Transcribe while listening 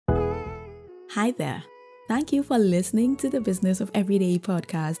Hi there. Thank you for listening to the Business of Everyday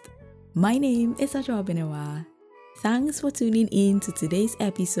podcast. My name is Adwoa Benewaa. Thanks for tuning in to today's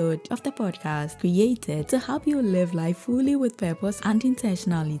episode of the podcast created to help you live life fully with purpose and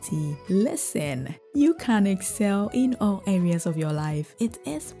intentionality. Listen, you can excel in all areas of your life. It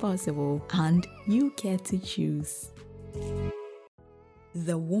is possible and you get to choose.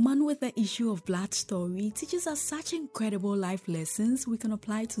 The Woman with the Issue of Blood story teaches us such incredible life lessons we can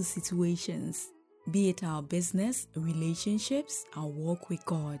apply to situations, be it our business, relationships, our walk with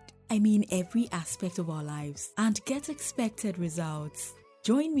God. I mean every aspect of our lives, and get expected results.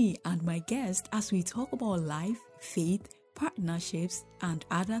 Join me and my guest as we talk about life, faith, partnerships, and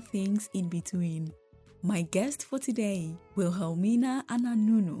other things in between. My guest for today, Wilhelmina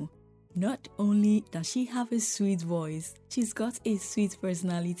Annan-Noonoo. Not only does she have a sweet voice, she's got a sweet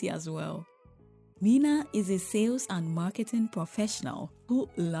personality as well. Mina is a sales and marketing professional who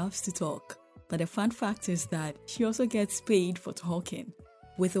loves to talk. But the fun fact is that she also gets paid for talking.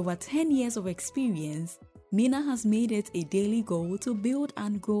 With over 10 years of experience, Mina has made it a daily goal to build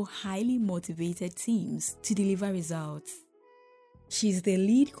and grow highly motivated teams to deliver results. She's the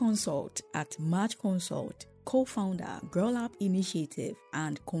lead consult at March Consult, co-founder Girl Up Initiative,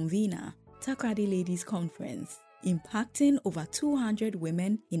 and convener Takrady Ladies Conference, impacting over 200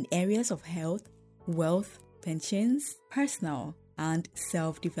 women in areas of health, wealth, pensions, personal, and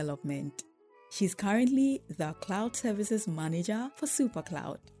self-development. She's currently the Cloud Services Manager for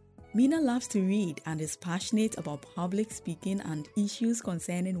SuperCloud. Mina loves to read and is passionate about public speaking and issues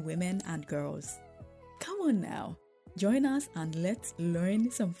concerning women and girls. Come on now, join us and let's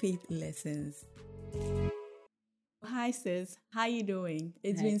learn some faith lessons. Hi sis, how you doing?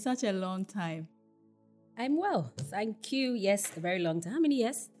 It's been such a long time. I'm well, thank you. Yes, a very long time. How many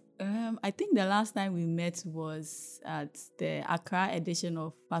years? I think the last time we met was at the Accra edition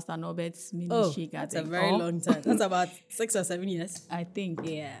of Pastor Norbert's ministry gathering. That's a very long time. That's about 6 or 7 years. I think.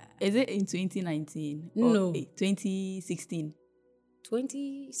 Yeah. Is it in 2019? No. 2016?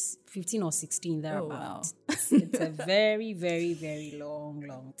 2015 or 16, thereabout. Oh, wow. It's a very, very, very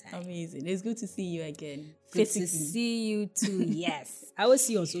long time. Amazing. It's good to see you again. Good to see you too, yes. I will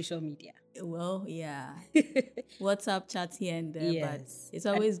see you on social media. Well, yeah. WhatsApp chat here and there, Yes. but it's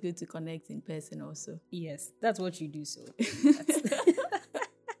always good to connect in person also. Yes, that's what you do, so.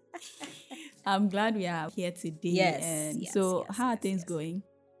 I'm glad we are here today. Yes, How are things going?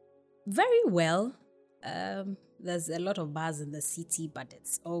 Very well. There's a lot of bars in the city, but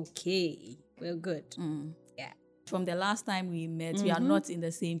it's okay. We're good. Yeah. From the last time we met, we are not in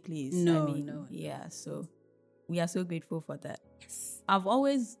the same place. No. Yeah, so we are so grateful for that. Yes. I've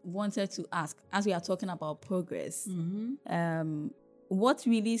always wanted to ask, as we are talking about progress, what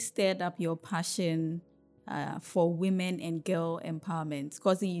really stirred up your passion for women and girl empowerment,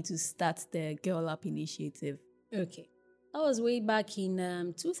 causing you to start the Girl Up Initiative? Okay. That was way back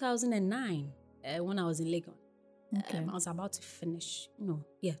in 2009 when I was in Lagos. Okay. I was about to finish,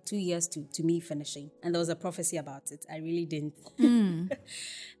 2 years to me finishing. And there was a prophecy about it. I really didn't.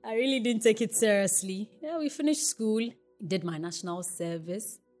 I really didn't take it seriously. Yeah, we finished school, did my national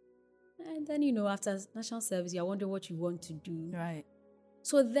service. And then, after national service, you're wondering what you want to do. Right.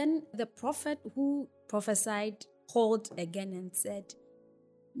 So then the prophet who prophesied called again and said,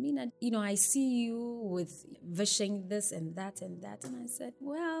 Mina, I see you with vision this and that and that. And I said,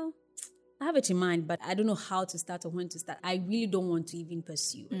 well, I have it in mind, but I don't know how to start or when to start. I really don't want to even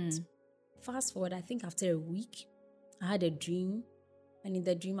pursue it. Fast forward, I think after a week, I had a dream. And in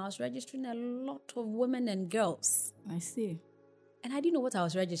the dream, I was registering a lot of women and girls. I see. And I didn't know what I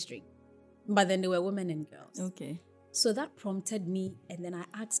was registering. But then there were women and girls. Okay. So that prompted me. And then I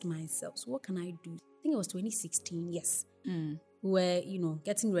asked myself, so what can I do? I think it was 2016, yes. We were,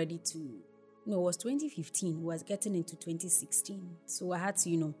 getting ready to, it was 2015. We was getting into 2016. So I had to,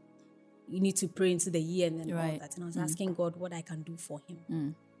 you need to pray into the year and then all that. And I was asking God what I can do for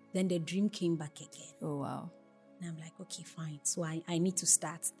him. Then the dream came back again. Oh, wow. And I'm like, okay, fine. So I need to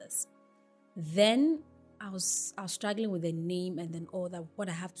start this. Then I was struggling with the name and then all that, what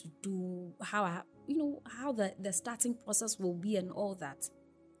I have to do, how the starting process will be and all that.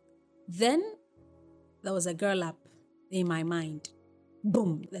 Then there was a Girl Up in my mind.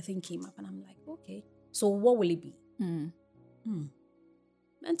 Boom, the thing came up and I'm like, okay, so what will it be?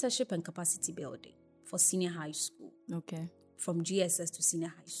 Mentorship and capacity building for senior high school. Okay. From GSS to senior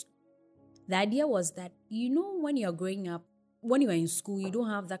high school. The idea was that, when you're growing up, when you're in school, you don't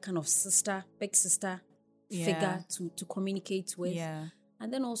have that kind of big sister figure to communicate with. Yeah.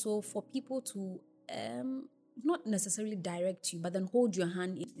 And then also for people to not necessarily direct you, but then hold your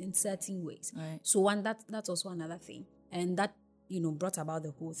hand in certain ways. Right. So that's also another thing. And that brought about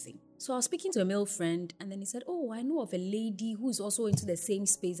the whole thing. So I was speaking to a male friend, and then he said, oh, I know of a lady who is also into the same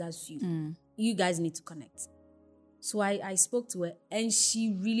space as you. You guys need to connect. So I spoke to her, and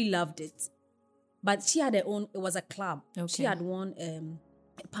she really loved it. But she had her own, it was a club. Okay. She had won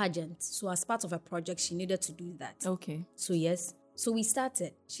a pageant. So as part of a project, she needed to do that. Okay. So yes. So we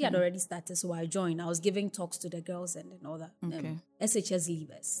started. She had already started, so I joined. I was giving talks to the girls and all that. Okay. SHS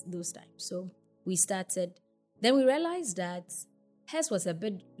leavers, those times. So we started. Then we realized that hers was a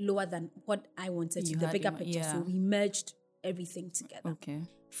bit lower than what I wanted to, the bigger picture. Yeah. So we merged everything together. Okay.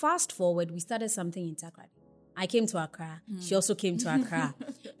 Fast forward, we started something in Takrady. I came to Accra. She also came to Accra.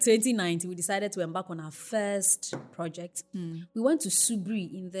 2019, we decided to embark on our first project. We went to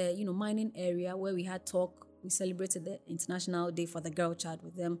Subri in the mining area where we had talk. We celebrated the International Day for the Girl Child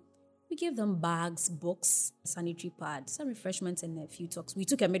with them. We gave them bags, books, sanitary pads, some refreshments, and a few talks. We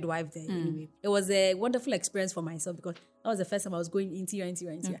took a midwife there anyway. It was a wonderful experience for myself because that was the first time I was going interior.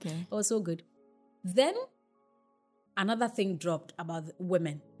 Okay. It was so good. Then another thing dropped about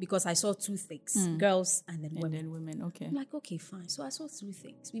women because I saw two things, girls and then women. Okay. I'm like, okay, fine. So I saw three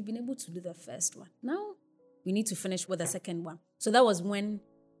things. We've been able to do the first one. Now we need to finish with the second one. So that was when,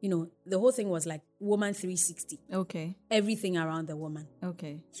 the whole thing was like woman 360. Okay. Everything around the woman.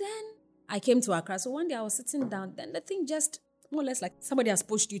 Okay. Then I came to Accra. So one day I was sitting down. Then the thing just more or less like somebody has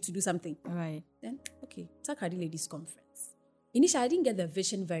pushed you to do something. Right. Then, okay, Takrady Ladies Conference. Initially, I didn't get the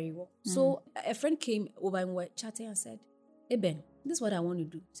vision very well. So a friend came over and we were chatting and said, hey, Ben, this is what I want to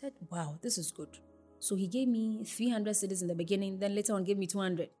do. I said, wow, this is good. So he gave me 300 cedis in the beginning. Then later on, gave me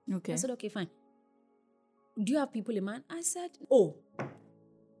 200. Okay. I said, okay, fine. Do you have people in mind? I said, oh,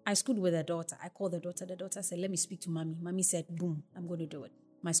 I schooled with a daughter. I called the daughter. The daughter said, let me speak to mommy. Mommy said, boom, I'm going to do it.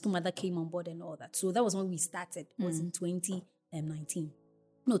 My school mother came on board and all that. So that was when we started. It was in 2017.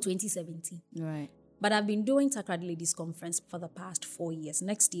 No, 2017. Right. But I've been doing Takrady Ladies Conference for the past 4 years.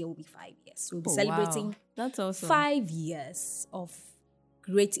 Next year will be 5 years. We'll be celebrating That's awesome. 5 years of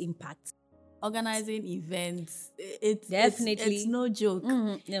great impact. Organizing events, it's no joke.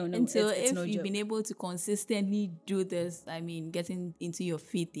 No, And so it's if no you've joke. been able to consistently do this, getting into your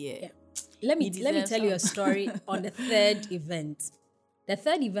feet there. Yeah. Let me tell you a story on the third event. The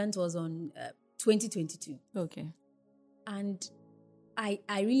third event was on 2022. Okay. And I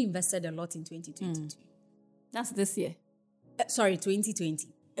really invested a lot in 2022. That's this year. 2020.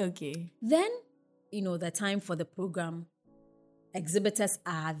 Okay. Then, the time for the program, exhibitors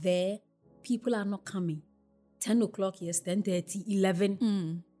are there. People are not coming. 10 o'clock, yes, 10:30, 11.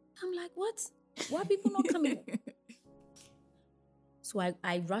 I'm like, what? Why are people not coming? So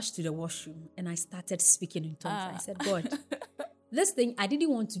I rushed to the washroom and I started speaking in tongues. I said, God, this thing, I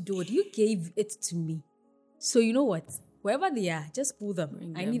didn't want to do it. You gave it to me. So you know what? Wherever they are, just pull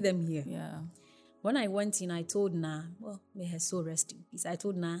them. I need them here. Yeah. When I went in, I told Na, may her soul rest in peace. I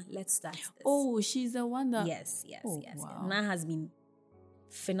told Na, let's start this. Oh, she's the one that... Yes. Wow. Na has been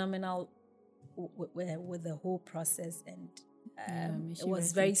phenomenal with the whole process, and it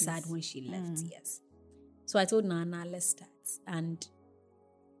was very sad when she left, yes. So I told Na, let's start. And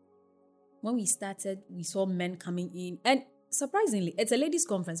when we started, we saw men coming in. And surprisingly, it's a ladies'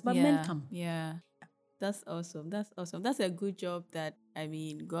 conference, but men come. Yeah. That's awesome. That's a good job that,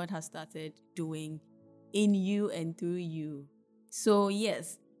 God has started doing in you and through you. So,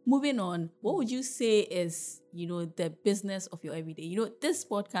 yes, moving on, what would you say is, the business of your everyday? This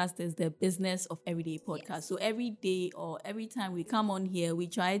podcast is the business of everyday podcast. Yes. So every day or every time we come on here, we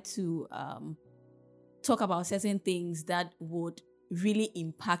try to talk about certain things that would really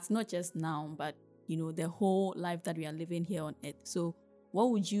impact not just now, but, the whole life that we are living here on earth. So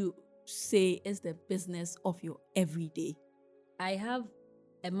what would you say is the business of your everyday? I have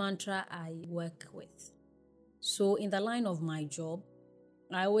a mantra I work with. So in the line of my job,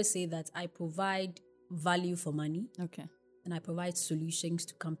 I always say that I provide value for money. Okay. And I provide solutions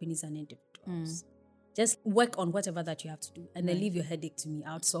to companies and individuals. Just work on whatever that you have to do and then leave your headache to me.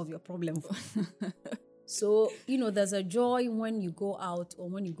 I'll solve your problem for you. So, there's a joy when you go out or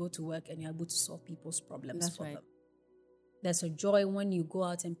when you go to work and you're able to solve people's problems for them. There's a joy when you go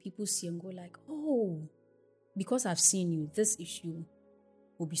out and people see and go like, oh, because I've seen you, this issue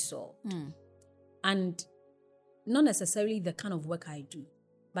will be solved. And not necessarily the kind of work I do,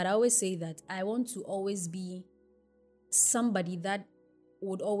 but I always say that I want to always be somebody that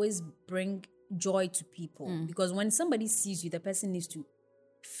would always bring joy to people. Because when somebody sees you, the person needs to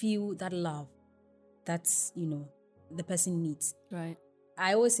feel that love that's, the person needs. Right.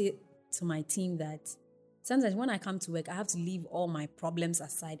 I always say to my team that sometimes when I come to work, I have to leave all my problems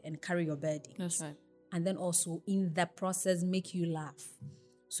aside and carry your burdens. That's right. And then also in the process, make you laugh.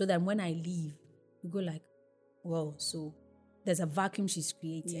 So that when I leave, you go like, well, so there's a vacuum she's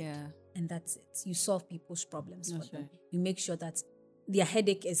created. Yeah. And that's it. You solve people's problems That's for them. right. You make sure that their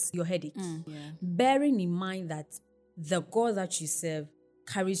headache is your headache. Yeah. Bearing in mind that the God that you serve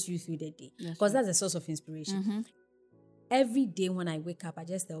carries you through the day. Because that's a source of inspiration. Every day when I wake up, I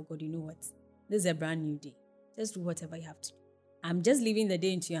just tell God, you know what? This is a brand new day. Just do whatever you have to do. I'm just leaving the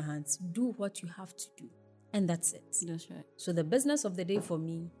day into your hands. Do what you have to do. And that's it. That's right. So the business of the day for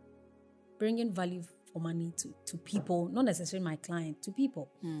me, bringing value for money to people, not necessarily my client, to people.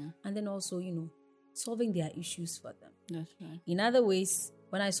 And then also, solving their issues for them. That's right. In other ways,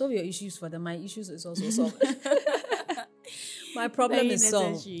 when I solve your issues for them, my issues is also solved. My problem is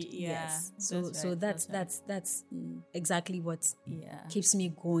solved. Yeah. Yes. So that's exactly what Yeah. keeps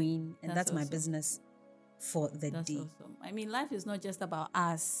me going, and that's my awesome. business for the That's day. awesome. I mean, life is not just about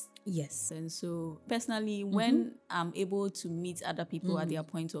us. Yes. And so personally, when I'm able to meet other people at their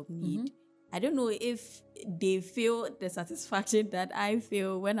point of need, I don't know if they feel the satisfaction that I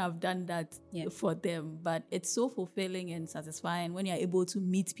feel when I've done that for them, but it's so fulfilling and satisfying when you're able to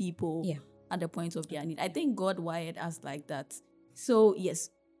meet people at the point of their need. I think God wired us like that. So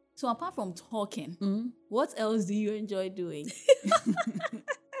yes. So apart from talking, what else do you enjoy doing?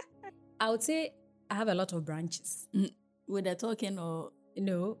 I would say I have a lot of branches. With the talking or...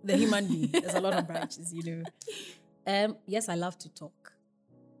 No, the human being. There's a lot of branches, Yes, I love to talk.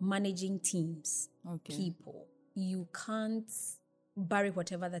 Managing teams, people. You can't bury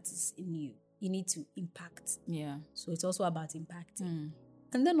whatever that is in you. You need to impact. Yeah. So it's also about impacting.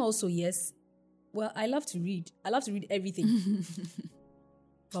 And then also, yes, well, I love to read. I love to read everything.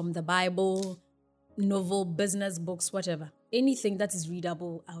 From the Bible, novel, business books, whatever. Anything that is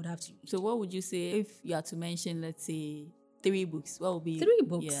readable, I would have to read. So what would you say if you had to mention, let's say, 3 books? What would be 3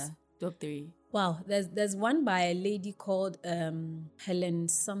 books? Yeah, top 3. Wow, there's one by a lady called Helen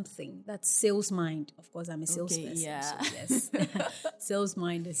something. That's Sales Mind. Of course, I'm a salesperson. Yeah. So yes, Sales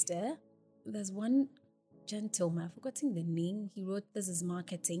Mind is there. There's one gentleman, I've forgotten the name. He wrote This is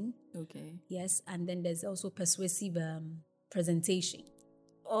Marketing. Okay. Yes, and then there's also Persuasive Presentation.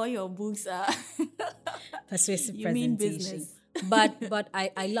 All your books are Persuasive you Presentation. mean business. But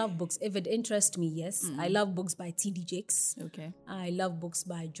I love books. If it interests me, yes. I love books by T.D. Jakes. Okay. I love books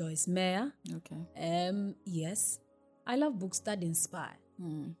by Joyce Meyer. Okay. Yes. I love books that inspire.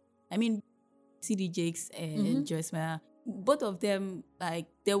 I mean, T.D. Jakes and Joyce Meyer, both of them, like,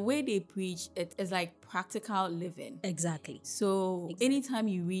 the way they preach, it is like practical living. Exactly. So anytime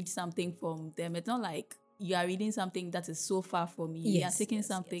you read something from them, it's not like you are reading something that is so far from you. You are taking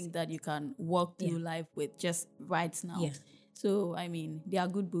something that you can walk through life with just right now. Yeah. So, I mean, they are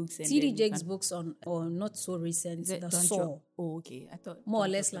good books. T.D. Jakes' books or not so recent, The Saw. Oh, okay. I thought more or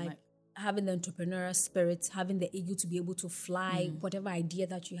less like having the entrepreneurial spirit, having the ego to be able to fly, whatever idea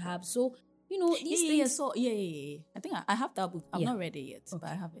that you have. So, these things. Yeah. I think I have that book. I've not read it yet, but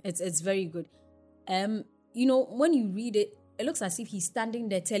I have it. It's very good. When you read it, it looks as if he's standing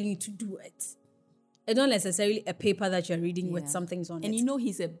there telling you to do it. It's not necessarily a paper that you're reading with some things on it. And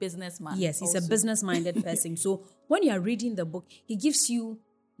he's a businessman. Yes, he's a business-minded person. So when you're reading the book, he gives you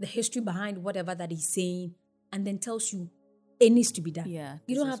the history behind whatever that he's saying and then tells you it needs to be done. Yeah.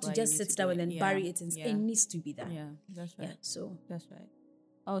 You don't have to just sit down and bury it. It needs to be done. Yeah, that's right. Yeah, so that's right.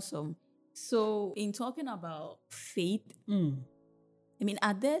 Awesome. So in talking about faith, I mean,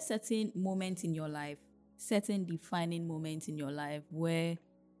 are there certain moments in your life, certain defining moments in your life where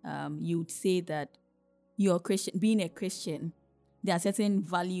you would say that you're Christian, being a Christian, there are certain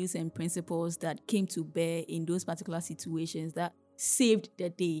values and principles that came to bear in those particular situations that saved the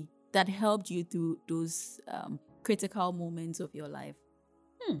day, that helped you through those critical moments of your life?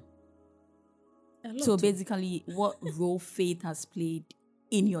 So basically, what role faith has played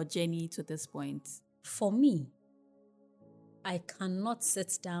in your journey to this point? For me, I cannot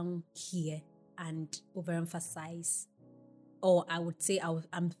sit down here and overemphasize, or I would say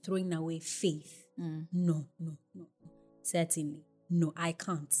I'm throwing away faith. No. Certainly. No, I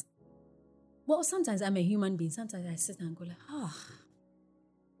can't. Well, sometimes I'm a human being. Sometimes I sit and go like,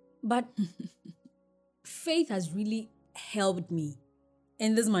 But faith has really helped me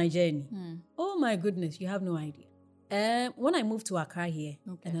in this my journey. Oh my goodness, you have no idea. When I moved to Accra here,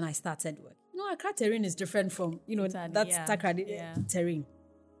 and then I started work. Accra terrain is different from, that's Takra terrain.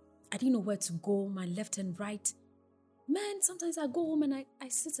 I didn't know where to go, my left and right. Man, sometimes I go home and I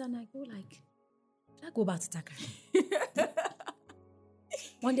sit and I go like, should I go back to Takra?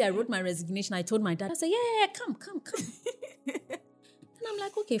 One day I wrote my resignation. I told my dad, I said, yeah, come. Then I'm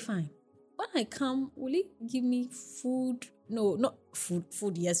like, okay, fine. When I come, will he give me food? No, not food.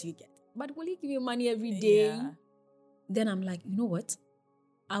 Food, yes, you get. But will he give you money every day? Yeah. Then I'm like, you know what?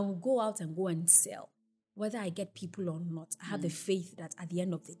 I will go out and go and sell. whether I get people or not, I have the faith that at the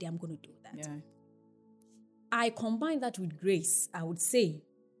end of the day, I'm going to do that. Yeah. I combine that with grace, I would say,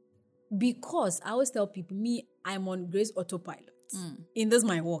 because I always tell people, I'm on grace autopilot in this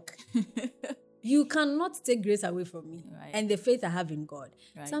my work. You cannot take grace away from me and the faith I have in God.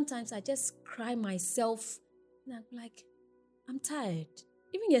 Right. Sometimes I just cry myself and I'm like, I'm tired.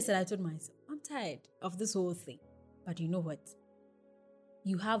 Even yesterday I told myself, I'm tired of this whole thing. But you know what?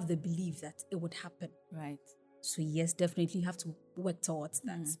 You have the belief that it would happen. Right. So yes, definitely you have to work towards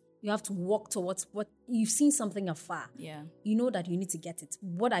that. You have to walk towards what you've seen something afar. Yeah. You know that you need to get it.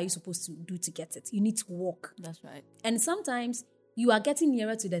 What are you supposed to do to get it? You need to walk. That's right. And sometimes you are getting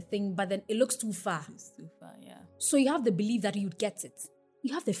nearer to the thing, but then it looks too far. It's too far, yeah. So you have the belief that you'd get it.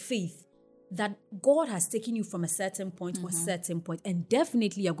 You have the faith that God has taken you from a certain point to a certain point, and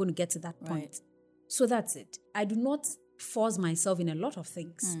definitely you're going to get to that point. Right. So that's it. I do not force myself in a lot of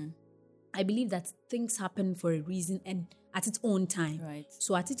things. I believe that things happen for a reason and at its own time. Right.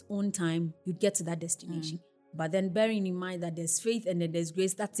 So at its own time, you'd get to that destination. But then bearing in mind that there's faith and then there's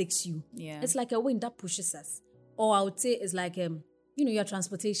grace that takes you. Yeah. It's like a wind that pushes us. Or I would say it's like, your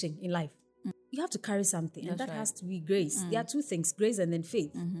transportation in life. You have to carry something. That's and that has to be grace. There are two things, grace and then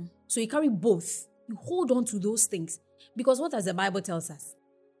faith. So you carry both. You hold on to those things. Because what does the Bible tells us?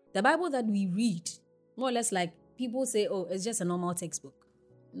 The Bible that we read, more or less like people say, oh, it's just a normal textbook.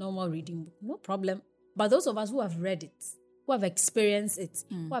 Normal reading book. No problem. But those of us who have read it, who have experienced it,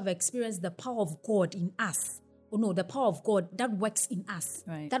 who have experienced the power of God in us. Oh no, the power of God that works in us.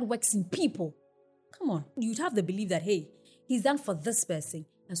 Right. That works in people. Come on. You'd have the belief that, hey, he's done for this person.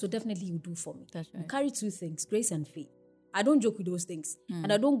 And so definitely you do for me. That's right. You carry two things, grace and faith. I don't joke with those things.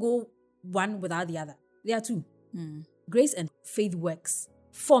 And I don't go one without the other. There are two. Grace and faith works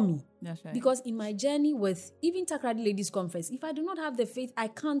for me. That's right. Because in my journey with even Takrady Ladies Conference, if I do not have the faith, I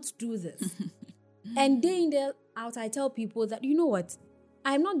can't do this. And day in, day out, I tell people that, you know what?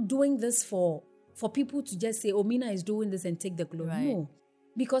 I'm not doing this for people to just say, oh, Mina is doing this and take the glory. Right. No.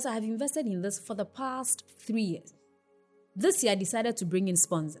 Because I have invested in this for the past 3 years. This year, I decided to bring in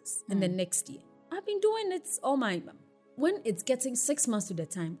sponsors. And then next year, I've been doing it all my... When it's getting 6 months to the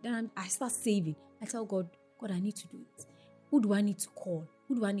time, then I start saving. I tell God, I need to do it. Who do I need to call?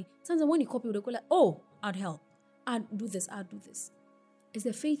 Who do I need? Sometimes when you call people, they go like, oh, I'd help. I'll do this. It's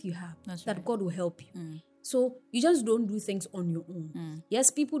the faith you have that God will help you. So you just don't do things on your own.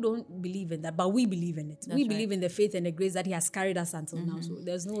 Yes, people don't believe in that, but we believe in it. We believe in the faith and the grace that He has carried us until now. So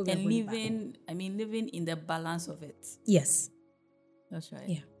there's no way. And living in the balance of it. Yes. That's right.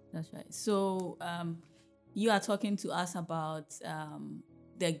 Yeah. That's right. So you are talking to us about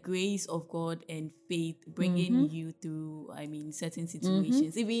the grace of God and faith bringing you through, certain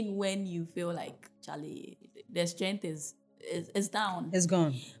situations. Even when you feel like, Charlie, the strength is down. It's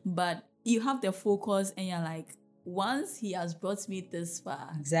gone. But you have the focus and you're like, once He has brought me this far,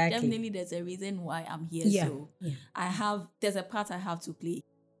 definitely there's a reason why I'm here. Yeah. So there's a part I have to play.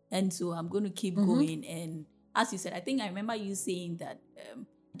 And so I'm going to keep going. And as you said, I remember you saying that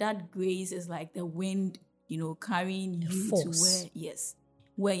that grace is like the wind, carrying you to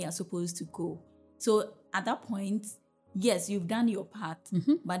where you're supposed to go. So at that point, yes, you've done your part.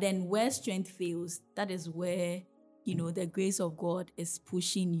 But then where strength fails, that is where, the grace of God is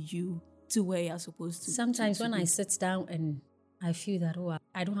pushing you to where you're supposed to. Sometimes when I sit down and I feel that,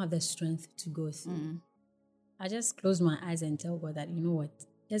 I don't have the strength to go through, I just close my eyes and tell God that, you know what,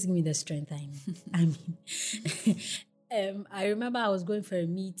 just give me the strength I need. I remember I was going for a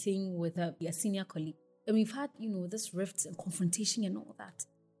meeting with a senior colleague, and we've had, this rifts and confrontation and all that.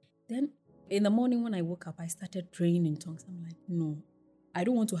 Then in the morning when I woke up, I started praying in tongues. I'm like, no, I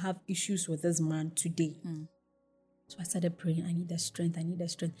don't want to have issues with this man today. So I started praying, I need the strength.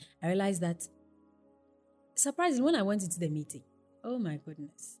 I realized that, surprisingly, when I went into the meeting, oh my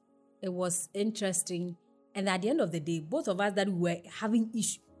goodness, it was interesting. And at the end of the day, both of us that were having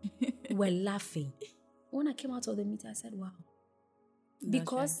issues were laughing. When I came out of the meeting, I said, wow.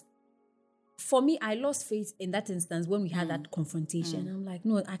 Because for me, I lost faith in that instance when we had that confrontation. I'm like,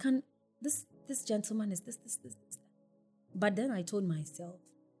 no, I can't, this gentleman is this. But then I told myself,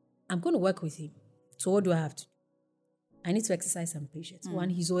 I'm going to work with him. So what do I have to do? I need to exercise some patience.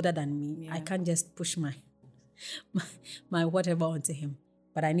 One, he's older than me. Yeah. I can't just push my whatever onto him.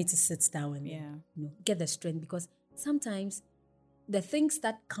 But I need to sit down and get the strength, because sometimes the things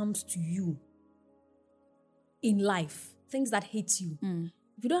that comes to you in life, things that hit you,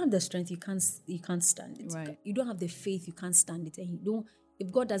 if you don't have the strength, you can't stand it. Right. You don't have the faith, you can't stand it. And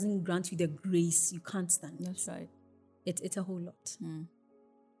if God doesn't grant you the grace, you can't stand it. That's right. It's a whole lot.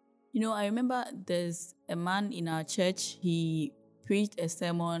 I remember there's a man in our church. He preached a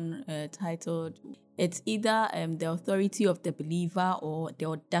sermon titled, it's either the authority of the believer or the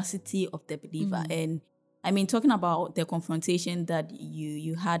audacity of the believer. And I mean, talking about the confrontation that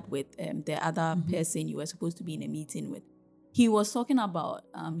you had with the other person you were supposed to be in a meeting with. He was talking about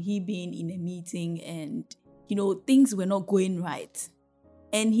he being in a meeting and, things were not going right.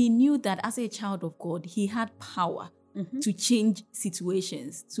 And he knew that as a child of God, he had power to change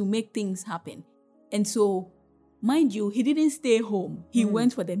situations, to make things happen. And so, mind you, he didn't stay home. He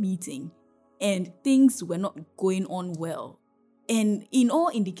went for the meeting and things were not going on well. And in all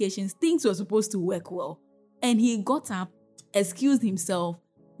indications, things were supposed to work well. And he got up, excused himself,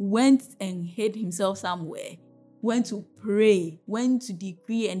 went and hid himself somewhere, went to pray, went to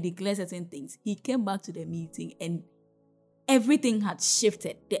decree and declare certain things. He came back to the meeting and everything had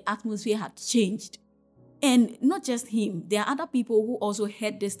shifted. The atmosphere had changed. And not just him, there are other people who also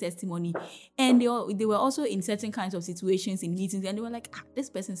heard this testimony. And they were also in certain kinds of situations in meetings. And they were like, this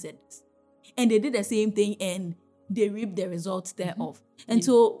person said this. And they did the same thing and they reaped the results thereof. And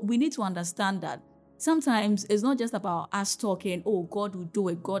so we need to understand that sometimes it's not just about us talking, oh, God will do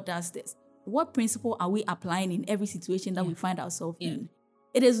it, God does this. What principle are we applying in every situation that we find ourselves in?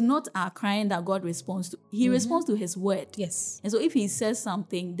 It is not our crying that God responds to. He responds to his word. Yes. And so if he says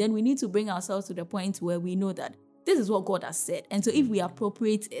something, then we need to bring ourselves to the point where we know that this is what God has said. And so if we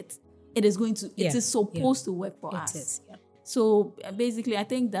appropriate it, it is supposed to work for us. It is, yeah. So basically, I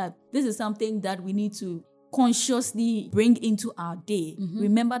think that this is something that we need to consciously bring into our day.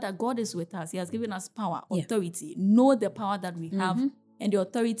 Remember that God is with us. He has given us power, authority. Know the power that we have and the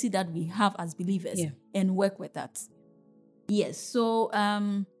authority that we have as believers and work with that. Yes. So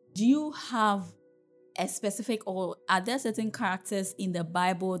do you have a specific, or are there certain characters in the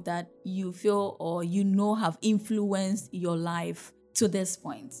Bible that you feel or have influenced your life to this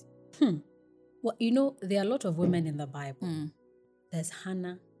point? Well, there are a lot of women in the Bible. There's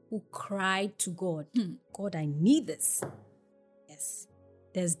Hannah, who cried to God, God, I need this. Yes.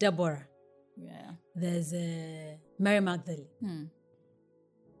 There's Deborah. Yeah. There's Mary Magdalene.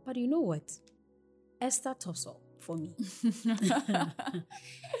 But you know what? Esther tops all for me.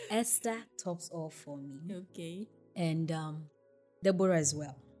 Esther tops all for me. Okay. And Deborah as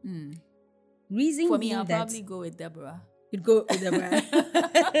well. Reason for me, I'll that probably go with Deborah. You'd go with Deborah.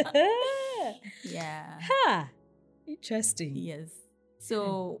 Yeah. Ha! Interesting. Yes.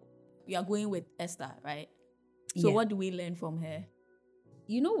 So we are going with Esther, right? So what do we learn from her?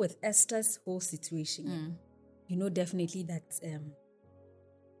 With Esther's whole situation, definitely that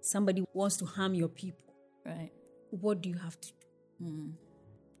somebody wants to harm your people. Right. What do you have to do?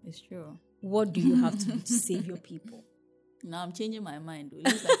 It's true. What do you have to do to save your people? Now I'm changing my mind. It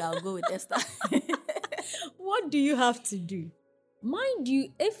looks like I'll go with Esther. What do you have to do? Mind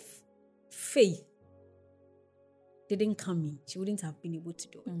you, if faith didn't come in, she wouldn't have been able to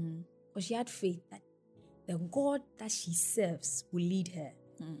do it. But she had faith that the God that she serves will lead her.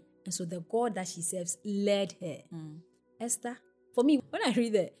 And so the God that she serves led her. Esther, for me, when I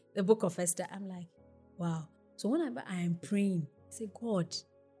read the book of Esther, I'm like, wow. So whenever I am praying, I say, God,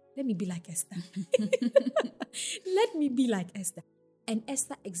 let me be like Esther. Let me be like Esther. And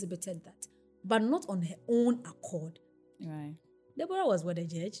Esther exhibited that, but not on her own accord. Right. Deborah was what, a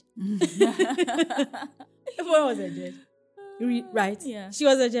judge? Deborah was a judge. Right? Yeah. She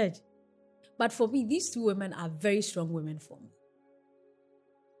was a judge. But for me, these two women are very strong women for me.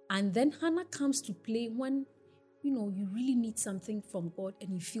 And then Hannah comes to play when, you really need something from God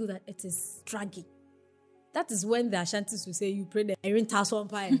and you feel that it is dragging. That is when the Ashantis will say, you pray the Erin Tasso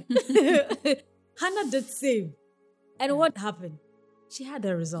Empire. Hannah did the same. And what happened? She had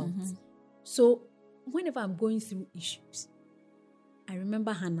a result. So whenever I'm going through issues, I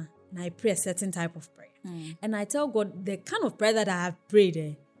remember Hannah and I pray a certain type of prayer. And I tell God, the kind of prayer that I have prayed,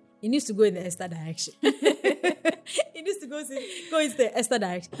 it needs to go in the Esther direction. It needs to go into the Esther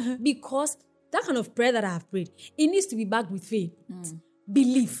direction. Because that kind of prayer that I have prayed, it needs to be backed with faith,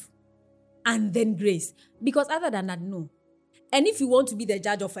 belief, and then grace. Because other than that, no. And if you want to be the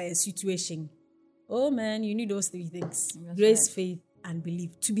judge of a situation, oh man, you need those three things. That's grace, right. faith, and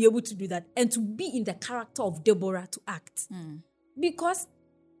belief to be able to do that. And to be in the character of Deborah to act. Because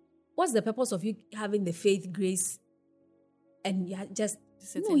what's the purpose of you having the faith, grace, and you just...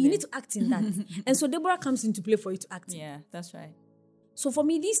 No, you need to act in that. And so Deborah comes into play for you to act in. Yeah, that's right. So for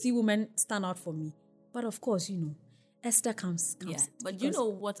me, these three women stand out for me. But of course, Esther comes. Yeah, but you know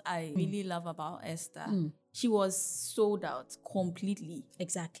what I really love about Esther? She was sold out completely.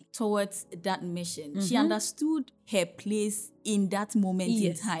 Exactly. Towards that mission. She understood her place in that moment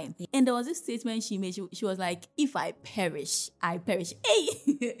in time. And there was this statement she made. She was like, if I perish, I perish.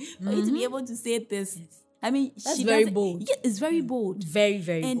 Hey! For you to be able to say this I mean, That's she very doesn't- bold. Yeah, it's very bold. Very,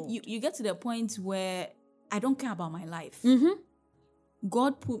 very And bold. you get to the point where I don't care about my life. Mm-hmm.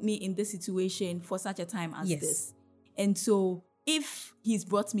 God put me in this situation for such a time as Yes. this. And so if he's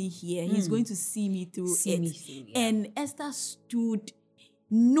brought me here, he's going to see me through it. Yeah. And Esther stood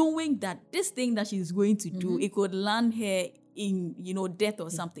knowing that this thing that she's going to do, it could land her in, death or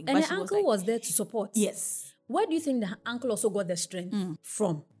something. And But her she uncle was there to support. Yes. Where do you think the uncle also got the strength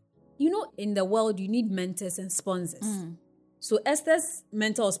from? In the world, you need mentors and sponsors. So Esther's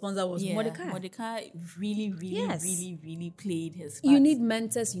mentor or sponsor was Mordecai. Mordecai really, really, Yes. really, really played his part. You need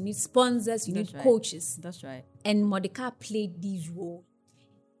mentors, you need sponsors, you That's need right. coaches. That's right. And Mordecai played this role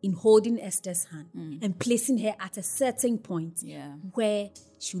in holding Esther's hand and placing her at a certain point where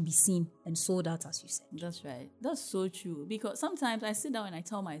she'll be seen and sold out, as you said. That's right. That's so true. Because sometimes I sit down and I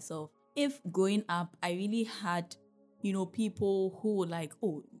tell myself, if growing up, I really had, people who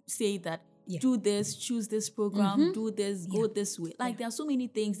would say that, do this, choose this program, do this, go this way. There are so many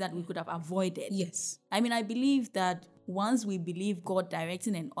things that we could have avoided. Yes. I mean, I believe that once we believe God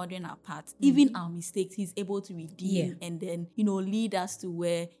directing and ordering our path, even our mistakes, he's able to redeem and then, lead us to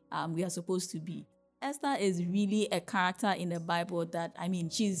where we are supposed to be. Esther is really a character in the Bible that,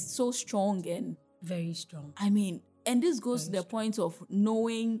 she's so strong and very strong. And this goes to the point of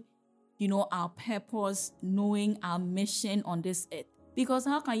knowing, our purpose, knowing our mission on this earth. Because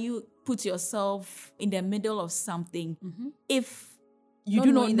how can you put yourself in the middle of something if you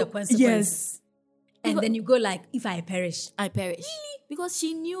do not know the consequences? Yes. And then you go if I perish. I perish. Really? Because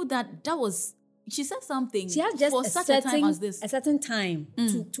she knew that was, she said something she had just for such a time as this. A certain time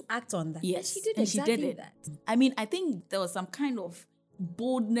to act on that. Yes. And she did and exactly she did it. that. I think there was some kind of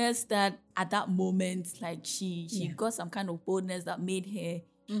boldness that at that moment, she got some kind of boldness that made her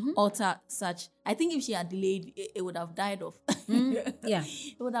alter such. I think if she had delayed, it would have died off. Yeah.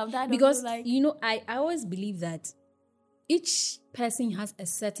 It would have died because, off. I always believe that each person has a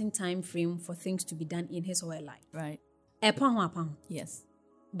certain time frame for things to be done in his or her life. Right. Yes.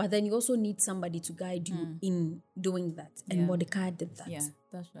 But then you also need somebody to guide you in doing that. And Mordecai did that. Yeah,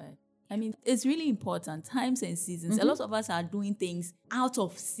 that's right. It's really important. Times and seasons. A lot of us are doing things out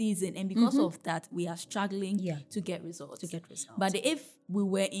of season. And because of that, we are struggling to get results. But if we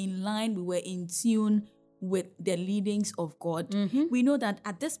were in line, we were in tune with the leadings of God, we know that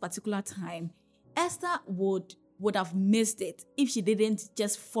at this particular time, Esther would have missed it if she didn't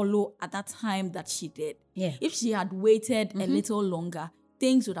just follow at that time that she did. Yeah. If she had waited a little longer,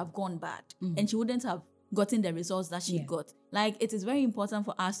 things would have gone bad. And she wouldn't have gotten the results that she got. It is very important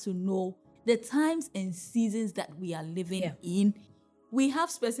for us to know the times and seasons that we are living in. We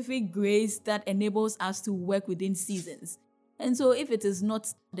have specific grace that enables us to work within seasons. And so if it is not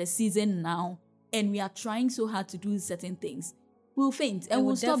the season now, and we are trying so hard to do certain things, we'll faint and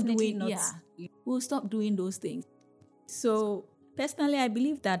we'll stop doing we'll stop doing those things. So personally, I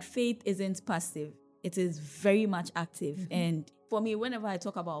believe that faith isn't passive. It is very much active. And for me, whenever I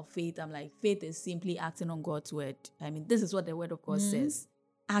talk about faith, I'm like, faith is simply acting on God's word. This is what the word of God says.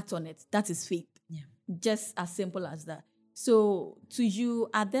 Act on it. That is faith. Yeah. Just as simple as that. So to you,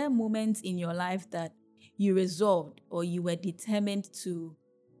 are there moments in your life that you resolved or you were determined to,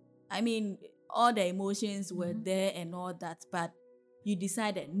 all the emotions were there and all that, but you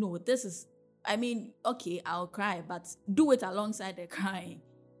decided, no, this is, okay, I'll cry, but do it alongside the crying.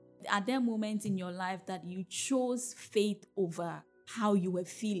 Are there moments in your life that you chose faith over how you were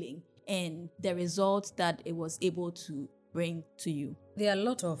feeling and the results that it was able to bring to you? There are a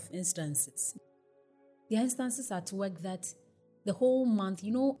lot of instances. The instances at work that the whole month,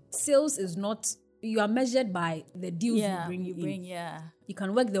 sales is not, you are measured by the deals you bring. You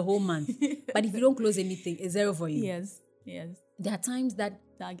can work the whole month, but if you don't close anything, it's zero for you. Yes. There are times that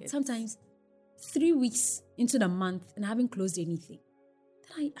Targets. sometimes 3 weeks into the month and I haven't closed anything.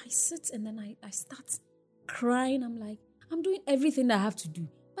 Then I sit and then I start crying. I'm like, I'm doing everything that I have to do,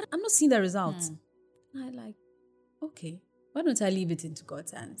 but I'm not seeing the results. And I okay, why don't I leave it into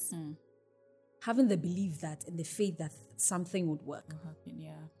God's hands? Having the belief that and the faith that something would work. Will happen,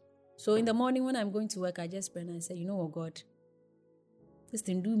 So in the morning when I'm going to work, I just pray and I say, you know what, God, this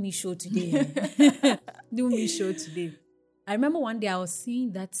thing, do me show today. Do me show today. I remember one day I was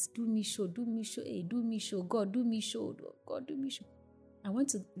saying that, do me show, do me show, God, do me show, God, do me show. I went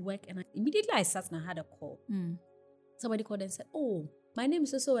to work and immediately I sat and I had a call. Somebody called and said, oh, my name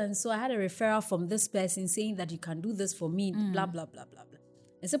is so and so. I had a referral from this person saying that you can do this for me, blah, blah, blah, blah, blah.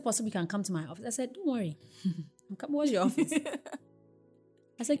 Is it possible you can come to my office? I said, don't worry. I'm coming. What's your office?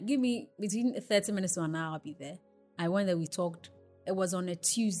 I said, give me between 30 minutes to an hour, I'll be there. I went there, we talked. It was on a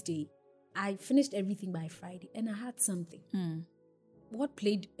Tuesday. I finished everything by Friday and I had something. What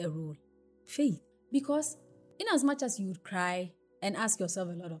played a role? Faith. Because in as much as you would cry and ask yourself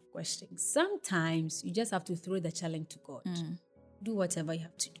a lot of questions, sometimes you just have to throw the challenge to God. Do whatever you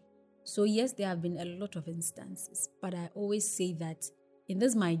have to do. So yes, there have been a lot of instances, but I always say that in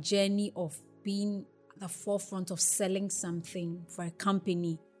this my journey of being at the forefront of selling something for a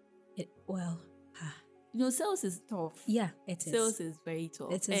company, sales is tough. Yeah, it is. Sales is very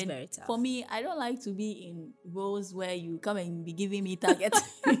tough. It is very tough. For me, I don't like to be in roles where you come and be giving me targets.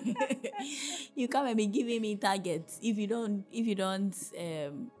 You come and be giving me targets. If you don't,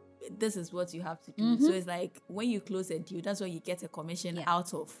 this is what you have to do. So it's like when you close a deal, that's when you get a commission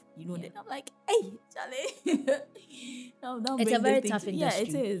out of, Then I'm like, hey, Charlie. It's a very tough industry. Yeah,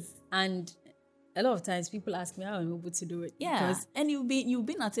 it is. And a lot of times people ask me how I'm able to do it. Yeah, because and you've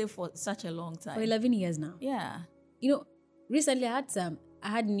been at it for such a long time. For 11 years now. Yeah. Recently I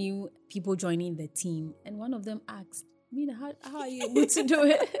had new people joining the team, and one of them asked, Mina, how are you able to do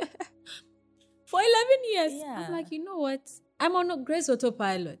it? For 11 years. Yeah. I'm like, you know what? I'm on a grace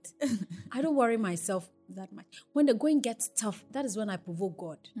autopilot. I don't worry myself that much. When the going gets tough, that is when I provoke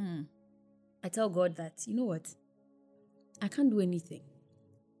God. I tell God that, you know what? I can't do anything.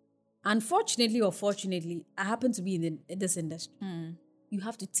 Unfortunately or fortunately, I happen to be in this industry. You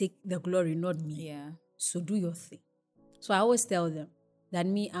have to take the glory, not me. Yeah. So do your thing. So I always tell them that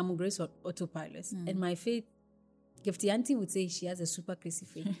I'm a grace autopilot. And my faith, Gifty Auntie would say she has a super crazy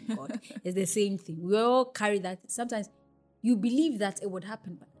faith in God. It's the same thing. We all carry that. Sometimes you believe that it would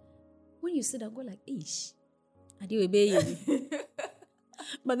happen, but when you sit and go like, ish,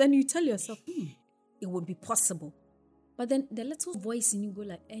 but then you tell yourself, it would be possible. But then the little voice in you go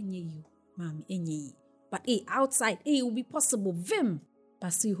like, enye you, mommy, enye you. But outside, it will be possible. Vim.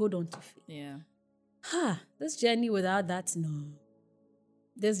 But still hold on to faith. Yeah. This journey without that, no.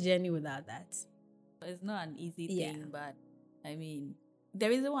 This journey without that. It's not an easy thing, but I mean, the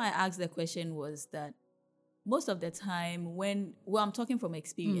reason why I asked the question was that most of the time I'm talking from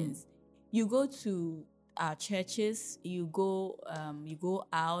experience, you go to our churches, you go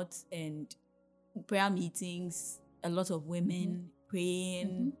out and prayer meetings, a lot of women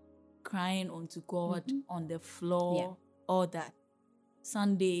praying, crying unto God on the floor, all that.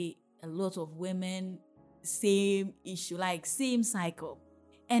 Sunday, a lot of women, same issue, like same cycle.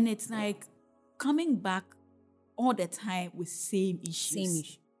 And it's like coming back all the time with same issues. Same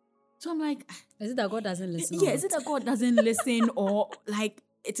issue. So I'm like, is it that God doesn't listen? Yeah, is it that God doesn't listen, or like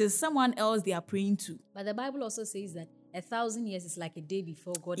it is someone else they are praying to? But the Bible also says that 1,000 years is like a day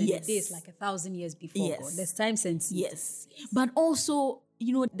before God, and a day is like 1,000 years before God. There's time sense. Yes. But also,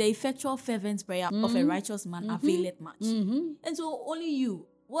 the effectual fervent prayer of a righteous man availeth much. And so only you,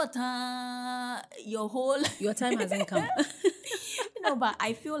 your time hasn't come. But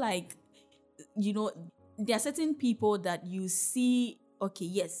I feel like, there are certain people that you see, okay,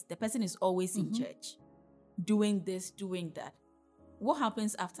 yes, the person is always in church, doing this, doing that. What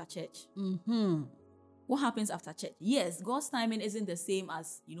happens after church? What happens after church? Yes, God's timing isn't the same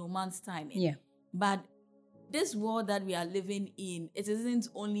as, man's timing. Yeah. But this world that we are living in, it isn't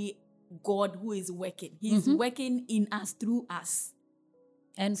only God who is working. He's working in us, through us.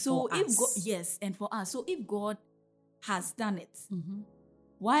 And so for if us. God, yes, and for us. So if God has done it,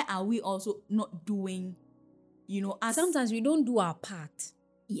 why are we also not doing, as... Sometimes we don't do our part.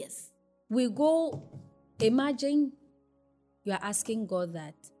 Yes. We go, imagine you are asking God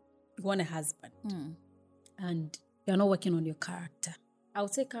that you want a husband and you're not working on your character. I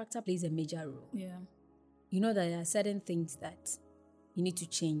would say character plays a major role. Yeah. You know that there are certain things that you need to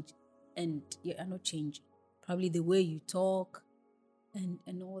change and you are not changing. Probably the way you talk and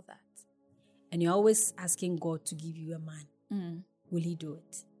all that. And you're always asking God to give you a man. Will he do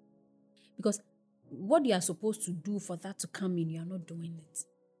it? Because what you are supposed to do for that to come in, you are not doing it.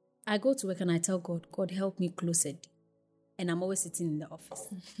 I go to work and I tell God, God, help me close a deal. And I'm always sitting in the office.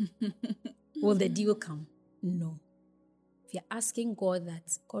 Will the deal come? No. If you're asking God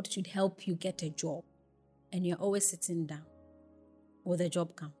that God should help you get a job and you're always sitting down, will the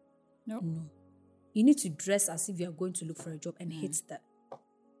job come? No. You need to dress as if you're going to look for a job and hit the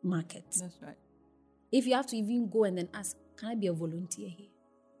market. That's right. If you have to even go and then ask, can I be a volunteer here?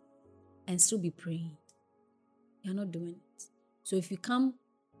 And still be praying. You're not doing it. So if you come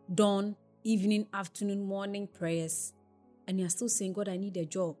dawn, evening, afternoon, morning prayers, and you're still saying, God, I need a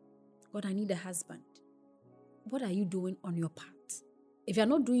job. God, I need a husband. What are you doing on your part? If you're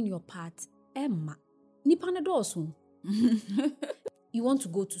not doing your part, Emma, nipane dosu. You want to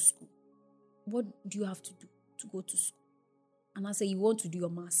go to school. What do you have to do to go to school? And I say, you want to do your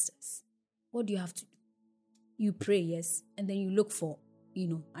master's. What do you have to do? You pray, yes, and then you look for,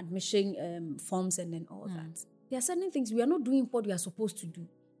 admission forms and then all that. There are certain things we are not doing what we are supposed to do.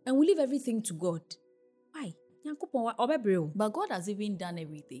 and we leave everything to God. Why? But God has even done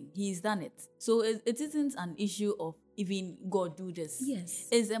everything. He's done it. So it isn't an issue of even God do this. Yes.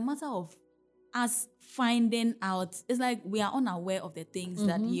 It's a matter of us finding out. It's like we are unaware of the things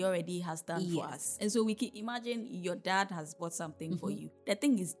that He already has done for us. And so we can imagine your dad has bought something for you. The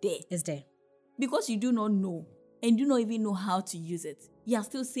thing is there. It's there. Because you do not know and do not even know how to use it. You are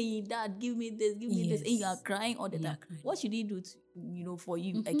still saying, Dad, give me this, give me this. And you are crying all the time. What should He do for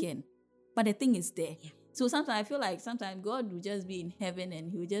you again? But the thing is there. Yeah. So sometimes I feel like sometimes God will just be in heaven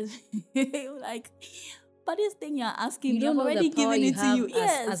and He will just like, but this thing you're asking me, I've already given it to you.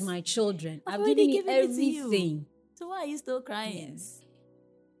 Yes. As my children. I've given you everything. So why are you still crying? Yes.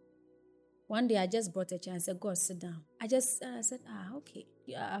 One day I just brought a chair and said, God, sit down. I said, okay.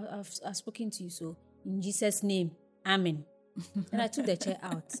 I've spoken to you. So in Jesus' name, amen. And I took the chair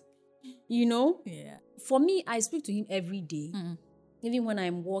out. Yeah. For me, I speak to Him every day. Even when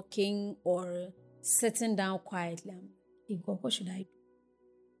I'm walking or sitting down quietly, I'm, hey God, what should I do?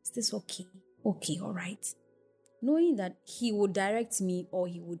 Is this okay? Okay, all right. Knowing that He would direct me, or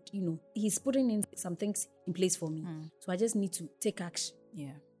He would, He's putting in some things in place for me. So I just need to take action.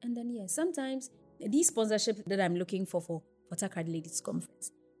 Yeah. And then, sometimes these sponsorship that I'm looking for Takrady Ladies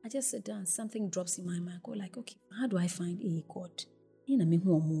Conference, I just sit down, something drops in my mind. I go like, okay, how do I find a God?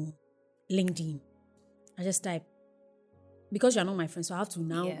 LinkedIn. I just type. Because you're not my friend, so I have to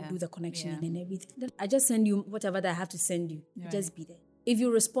now do the connection and everything. Then I just send you whatever that I have to send you. Right. Just be there. If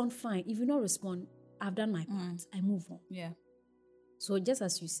you respond, fine. If you not respond, I've done my part. I move on. Yeah. So just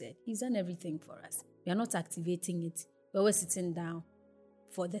as you said, He's done everything for us. We are not activating it. We're always sitting down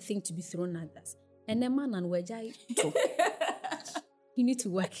for the thing to be thrown at us. And then man and wejai talk. You need to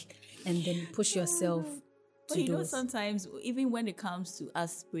work and then push yourself but to those. Sometimes even when it comes to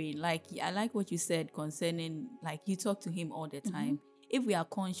us praying, like I like what you said concerning, like you talk to Him all the time. If we are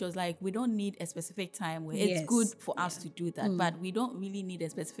conscious, like we don't need a specific time where it's good for us to do that, but we don't really need a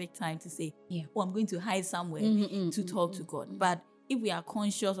specific time to say, I'm going to hide somewhere to talk to God. But if we are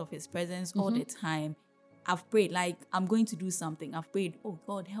conscious of His presence all the time, I've prayed, like I'm going to do something. I've prayed, oh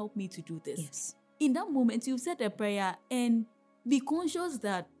God, help me to do this. Yes. In that moment, you've said a prayer and be conscious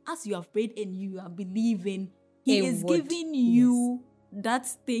that as you have prayed and you are believing, He is giving you that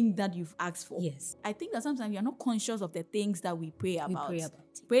thing that you've asked for. Yes. I think that sometimes you're not conscious of the things that we pray about.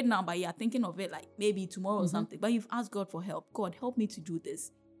 Pray now, but you're thinking of it like maybe tomorrow or something. But you've asked God for help. God, help me to do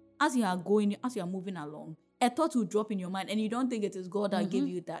this. As you are moving along, a thought will drop in your mind and you don't think it is God that gave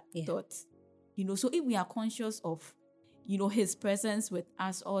you that thought. So if we are conscious of, His presence with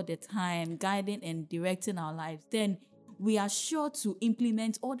us all the time, guiding and directing our lives, then we are sure to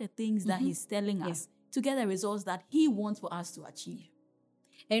implement all the things that He's telling us to get the results that He wants for us to achieve.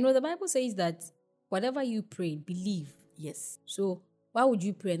 And the Bible says that whatever you pray, believe. Yes. So why would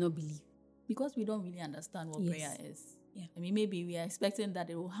you pray and not believe? Because we don't really understand what prayer is. Yeah. I mean, maybe we are expecting that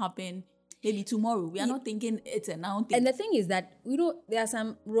it will happen maybe tomorrow. We are not thinking it's a now thing. And the thing is that, there are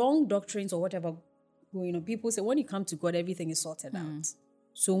some wrong doctrines or whatever. People say when you come to God, everything is sorted out.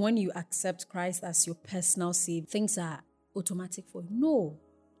 So when you accept Christ as your personal Savior, things are automatic for you. No,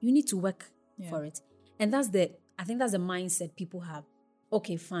 you need to work for it. And I think that's the mindset people have.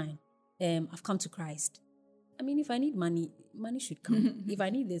 Okay, fine. I've come to Christ. I mean, if I need money, money should come. If I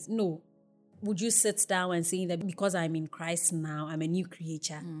need this, no. Would you sit down and say that because I'm in Christ now, I'm a new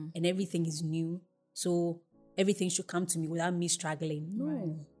creature and everything is new, so everything should come to me without me struggling? No.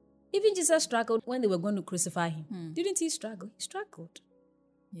 Right. Even Jesus struggled when they were going to crucify Him. Didn't He struggle? He struggled.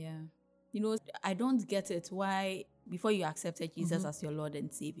 Yeah. I don't get it why before you accepted Jesus as your Lord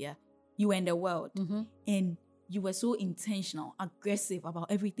and Savior, you were in the world and you were so intentional, aggressive about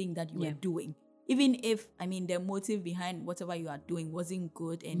everything that you were doing. Even if, the motive behind whatever you are doing wasn't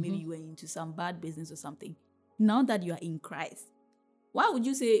good and maybe you were into some bad business or something. Now that you are in Christ, why would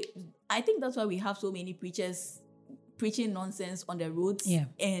you say, I think that's why we have so many preachers preaching nonsense on the roads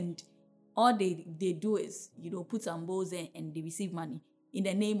and all they do is, put some bows in and they receive money in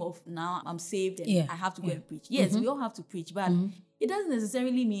the name of now I'm saved and I have to go and preach. Yes, we all have to preach, but it doesn't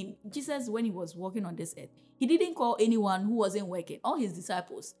necessarily mean Jesus, when He was walking on this earth, He didn't call anyone who wasn't working. All His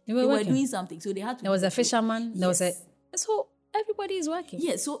disciples, they were doing something, so they had to. There was a fisherman. So everybody is working.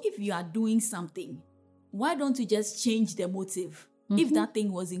 Yes. So if you are doing something, why don't you just change the motive? If that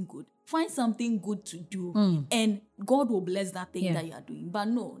thing wasn't good, find something good to do, and God will bless that thing that you are doing. But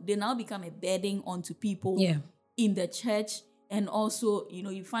no, they now become a burden onto people in the church, and also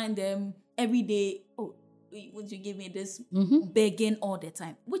you find them every day. Oh, would you give me this? Begging all the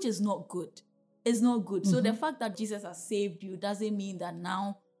time, which is not good. It's not good. So the fact that Jesus has saved you doesn't mean that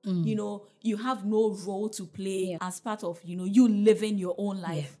now You have no role to play Yeah. as part of, you living your own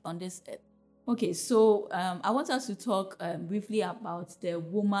life on this earth. Okay, so I want us to talk briefly about the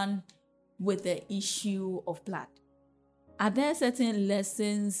woman with the issue of blood. Are there certain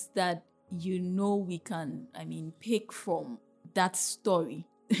lessons that we can, pick from that story?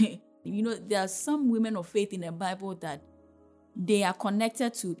 There are some women of faith in the Bible that they are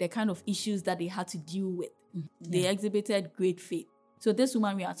connected to the kind of issues that they had to deal with. They exhibited great faith. So this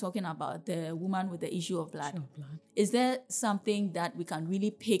woman we are talking about, the woman with the issue of blood, is there something that we can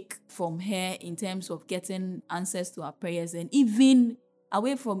really pick from her in terms of getting answers to our prayers, and even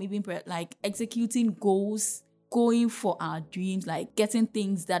away from even prayer, like executing goals, going for our dreams, like getting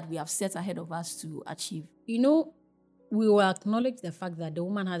things that we have set ahead of us to achieve? We will acknowledge the fact that the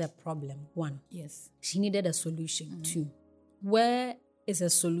woman had a problem. One, Yes. she needed a solution. Two, where is her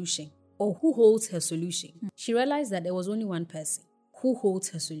solution? Or who holds her solution? She realized that there was only one person who holds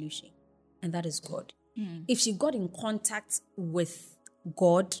her solution, and that is God. If she got in contact with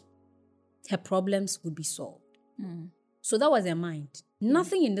God, her problems would be solved. So that was her mind.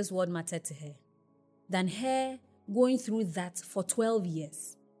 Nothing in this world mattered to her than her going through that for 12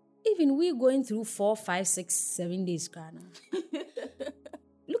 years. Even we going through 4, 5, 6, 7 days.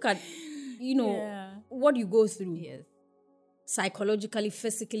 Look at, what you go through. Yes. Psychologically,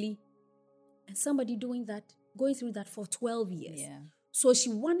 physically. And somebody going through that for 12 years. Yeah. So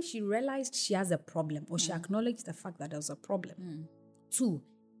she realized she has a problem, or she acknowledged the fact that there was a problem. Two,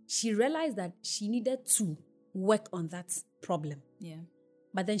 she realized that she needed to work on that problem. Yeah.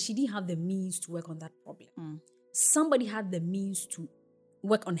 But then she didn't have the means to work on that problem. Somebody had the means to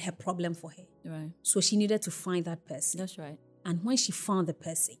work on her problem for her. Right. So she needed to find that person. That's right. And when she found the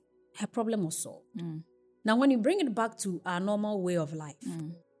person, her problem was solved. Now, when you bring it back to our normal way of life,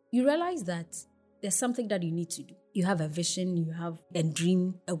 you realize that there's something that you need to do. You have a vision, you have a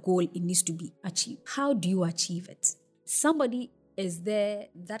dream, a goal, it needs to be achieved. How do you achieve it? Somebody is there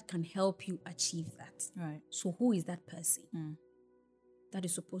that can help you achieve that. Right. So who is that person that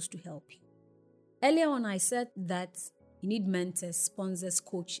is supposed to help you? Earlier on, I said that you need mentors, sponsors,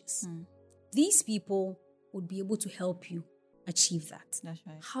 coaches. These people would be able to help you achieve that. That's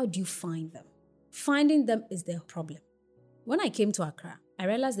right. How do you find them? Finding them is the problem. When I came to Accra, I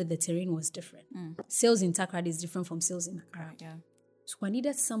realized that the terrain was different. Sales in Takrady is different from sales in Accra. Right, yeah. So I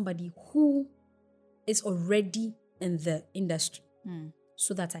needed somebody who is already in the industry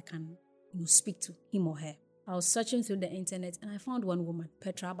so that I can speak to him or her. I was searching through the internet and I found one woman,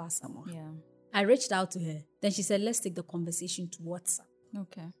 Petra Basamo. Yeah. I reached out to her. Then she said, let's take the conversation to WhatsApp.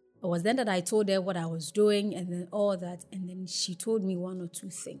 Okay. It was then that I told her what I was doing and then all that. And then she told me one or two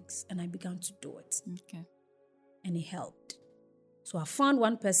things and I began to do it. Okay. And it helped. So I found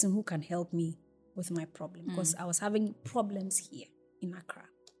one person who can help me with my problem because I was having problems here in Accra,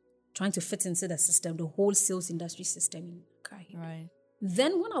 trying to fit into the system, the whole sales industry system in Accra here. Right.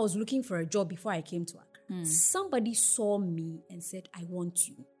 Then when I was looking for a job before I came to Accra, somebody saw me and said, I want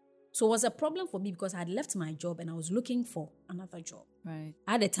you. So it was a problem for me because I had left my job and I was looking for another job. Right.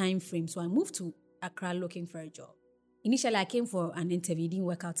 I had a time frame, so I moved to Accra looking for a job. Initially, I came for an interview. It didn't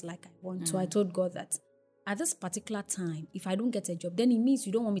work out like I wanted. So I told God that at this particular time, if I don't get a job, then it means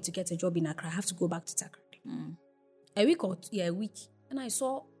you don't want me to get a job in Accra. I have to go back to Takrady. A week. And I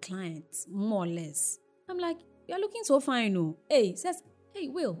saw clients, more or less. I'm like, you're looking so fine, no? Hey, says, hey,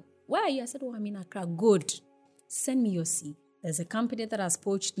 Will, where are you? I said, I'm in Accra. Good. Send me your CV. There's a company that has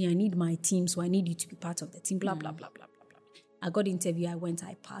poached me. I need my team, so I need you to be part of the team, blah, blah, blah, blah, blah, blah. I got the interview. I went,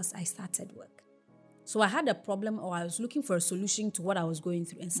 I passed, I started work. So I had a problem, or I was looking for a solution to what I was going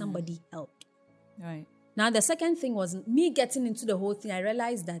through, and somebody helped. Right. Now, the second thing was me getting into the whole thing. I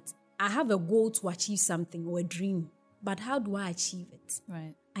realized that I have a goal to achieve something or a dream, but how do I achieve it?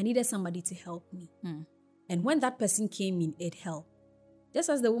 Right. I needed somebody to help me. And when that person came in, it helped. Just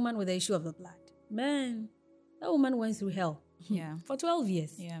as the woman with the issue of the blood. Man, that woman went through hell for 12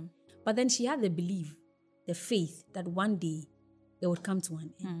 years. Yeah. But then she had the belief, the faith that one day it would come to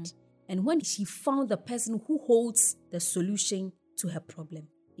an end. And when she found the person who holds the solution to her problem,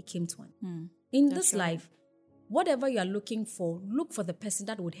 it came to an end. In this life, whatever you are looking for, look for the person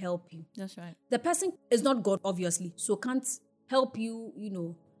that would help you. That's right. The person is not God, obviously, so can't help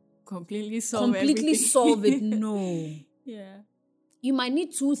you, completely solve everything. solve it. No. Yeah. You might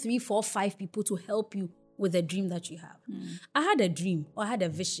need 2, 3, 4, 5 people to help you with the dream that you have. I had a dream, or I had a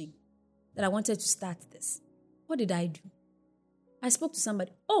vision that I wanted to start this. What did I do? I spoke to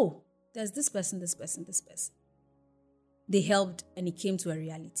somebody. Oh, there's this person, this person, this person. They helped and it came to a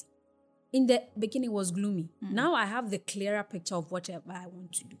reality. In the beginning, it was gloomy. Now I have the clearer picture of whatever I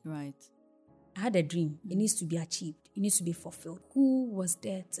want to do. Right. I had a dream. It needs to be achieved. It needs to be fulfilled. Who was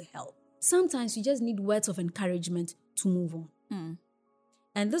there to help? Sometimes you just need words of encouragement to move on.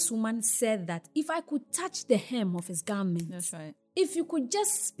 And this woman said that if I could touch the hem of his garment, that's right. If you could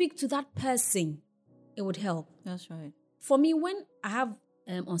just speak to that person, it would help. That's right. For me, when I have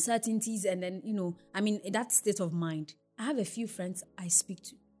uncertainties and then, in that state of mind, I have a few friends I speak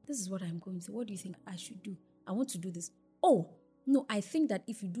to. This is what I'm going to. What do you think I should do? I want to do this. Oh, no, I think that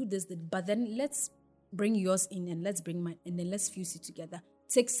if you do this, but then let's bring yours in and let's bring mine and then let's fuse it together.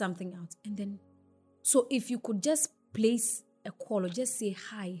 Take something out. And then, so if you could just place a call or just say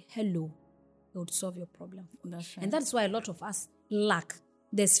hi, hello, it would solve your problem. That's right. And that's why a lot of us lack.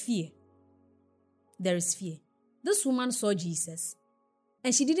 There's fear. There is fear. This woman saw Jesus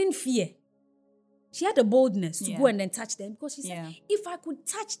and she didn't fear. She had the boldness to go and then touch them because she said, if I could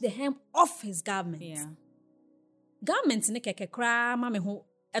touch the hem of his garment. Garments in the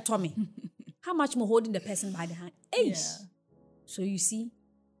how much more holding the person by the hand? So you see,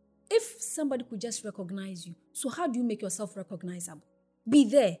 if somebody could just recognize you, so how do you make yourself recognizable? Be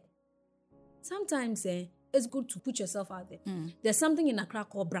there. Sometimes it's good to put yourself out there. There's something in Accra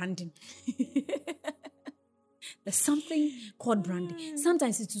called branding. There's something called branding.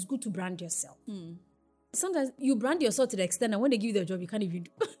 Sometimes it is good to brand yourself. Sometimes you brand yourself to the extent that when they give you the job, you can't even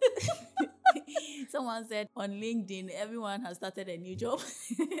do. Someone said on LinkedIn, everyone has started a new job.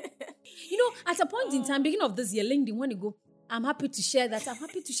 At a point in time, beginning of this year, LinkedIn, when you go, I'm happy to share that. I'm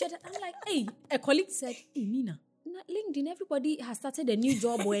like, hey, a colleague said, hey, Mina, LinkedIn, everybody has started a new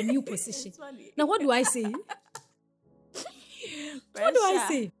job or a new position. Now, what do I say? What do I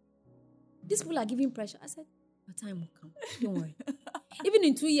say? These people are giving pressure. I said, your time will come. Don't worry. Even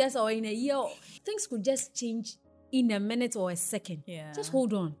in 2 years or in a year, things could just change in a minute or a second. Just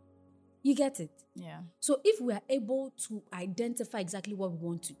hold on. You get it? So if we are able to identify exactly what we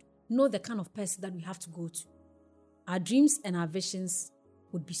want to do, know the kind of person that we have to go to, our dreams and our visions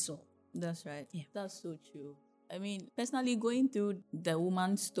would be solved. That's right. That's so true. I mean, personally, going through the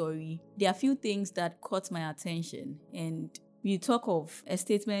woman's story, there are a few things that caught my attention. And you talk of a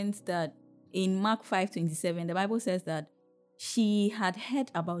statement that in Mark 5:27, the Bible says that she had heard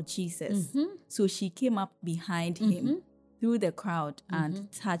about Jesus. So she came up behind him through the crowd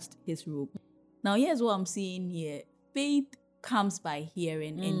and touched his robe. Now, here's what I'm seeing here. Faith comes by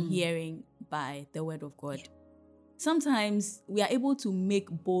hearing and hearing by the word of God. Sometimes we are able to make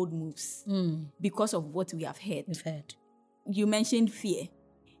bold moves because of what we have heard. You mentioned fear.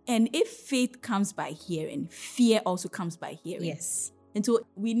 And if faith comes by hearing, fear also comes by hearing. Yes. And so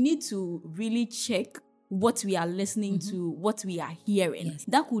we need to really check what we are listening to, what we are hearing.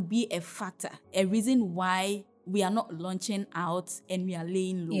 That could be a factor, a reason why we are not launching out and we are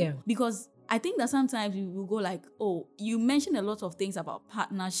laying low. Because I think that sometimes we will go like, oh, you mentioned a lot of things about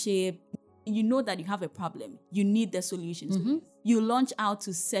partnership. You know that you have a problem. You need the solution to it. You launch out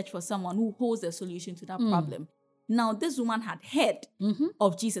to search for someone who holds the solution to that problem. Now, this woman had heard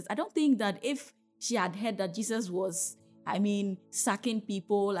of Jesus. I don't think that if she had heard that Jesus was, sacking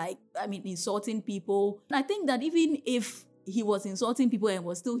people, insulting people. I think that even if he was insulting people and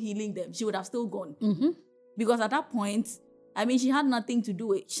was still healing them, she would have still gone. Because at that point, she had nothing to do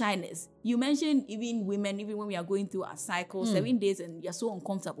with shyness. You mentioned even women, even when we are going through our cycle, 7 days and you're so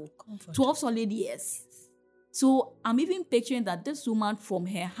uncomfortable. 12 solid years. So I'm even picturing that this woman from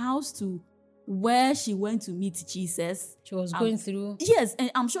her house to where she went to meet Jesus. She was going through. Yes,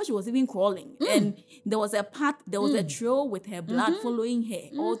 and I'm sure she was even crawling. And there was a path, there was a trail with her blood following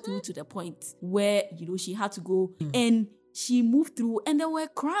her all through to the point where, she had to go. And she moved through and there were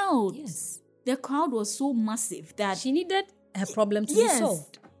crowds. Yes. The crowd was so massive that she needed her problem to be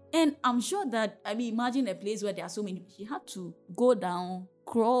solved. And I'm sure that, imagine a place where there are so many. She had to go down,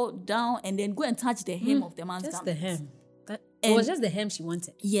 crawl down, and then go and touch the hem of the man's garment. Just the hem. It was just the hem she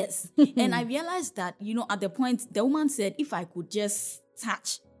wanted. Yes. And I realized that, at the point, the woman said, if I could just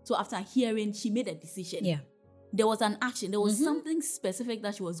touch. So after hearing, she made a decision. There was an action. There was something specific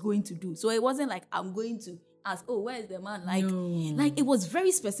that she was going to do. So it wasn't like, I'm going to ask, oh, where is the man? Like it was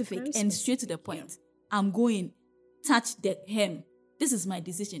very specific and straight to the point. I'm going, touch the hem. This is my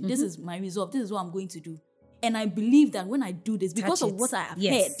decision. This is my resolve. This is what I'm going to do. And I believe that when I do this, because of what I have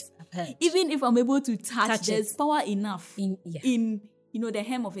heard, even if I'm able to touch, there's power enough in the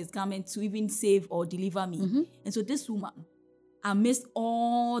hem of his garment to even save or deliver me. And so this woman, amidst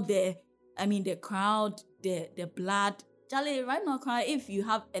all the crowd, the blood, Charlie, right now, if you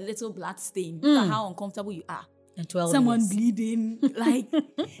have a little blood stain, look at how uncomfortable you are. And 12 someone years. Bleeding,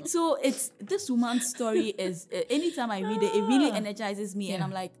 so it's this woman's story is anytime I read it, it really energizes me, and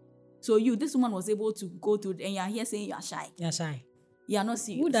I'm like, so this woman was able to go through, and you're here saying you're shy. You are not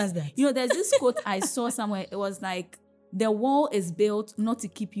serious. Who does that? You know, there's this quote I saw somewhere. It was like, the wall is built not to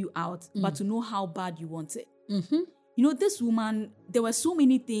keep you out, but to know how bad you want it. Mm-hmm. You know, this woman, there were so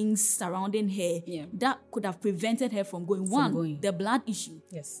many things surrounding her that could have prevented her from going. One, the blood issue.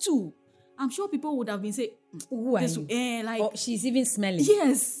 Yes. Two, I'm sure people would have been saying, who are you? Like, she's even smelling.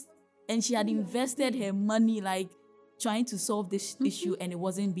 Yes. And she had invested her money, like, trying to solve this issue, and it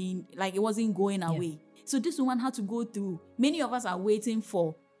wasn't going away. So this woman had to go through. Many of us are waiting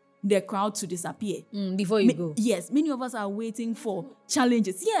for the crowd to disappear before you go. Yes, many of us are waiting for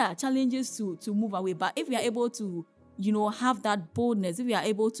challenges. Yeah, challenges to move away. But if we are able to, you know, have that boldness, if we are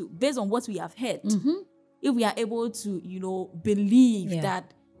able to, based on what we have heard, if we are able to, you know, believe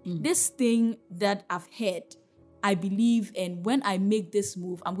that this thing that I've heard, I believe, and when I make this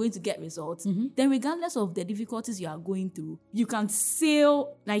move, I'm going to get results, then regardless of the difficulties you are going through, you can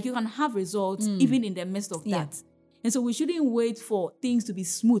sail, like you can have results even in the midst of that. And so we shouldn't wait for things to be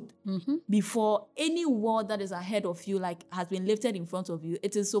smooth before any wall that is ahead of you, like, has been lifted in front of you.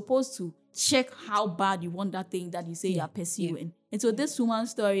 It is supposed to check how bad you want that thing that you say you are pursuing. And so this woman's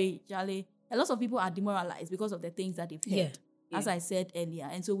story, Charlie, a lot of people are demoralized because of the things that they've heard, as I said earlier.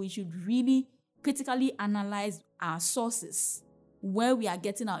 And so we should really critically analyze our sources, where we are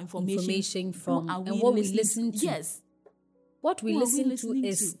getting our information from, and what we listen to. Yes. What we listen to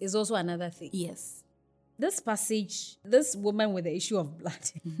is also another thing. Yes. This passage, this woman with the issue of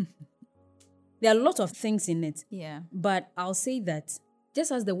blood, there are a lot of things in it. Yeah. But I'll say that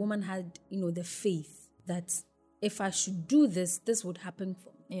just as the woman had, you know, the faith that if I should do this, this would happen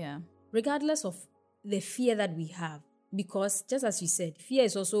for me. Yeah. Regardless of the fear that we have. Because just as you said, fear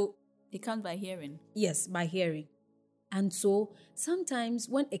is also... It comes by hearing. Yes, by hearing. And so sometimes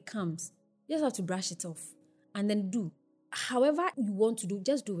when it comes, you just have to brush it off and then do. However you want to do,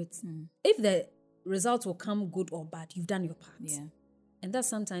 just do it. If the results will come good or bad, you've done your part. Yeah. And that's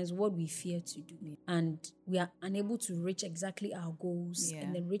sometimes what we fear to do. Yeah. And we are unable to reach exactly our goals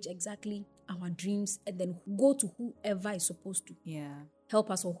and then reach exactly our dreams and then go to whoever is supposed to help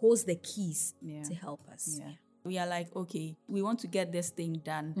us or holds the keys to help us. Yeah. We are like, okay, we want to get this thing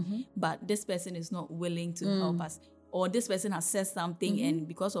done, but this person is not willing to help us. Or this person has said something and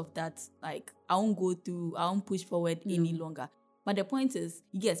because of that, like, I won't push forward any longer. But the point is,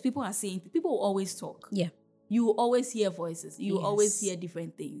 yes, people will always talk. Yeah. You will always hear voices. You will always hear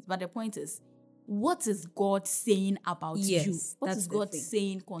different things. But the point is, what is God saying about you? What is God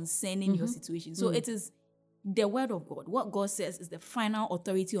saying concerning your situation? So it is the word of God. What God says is the final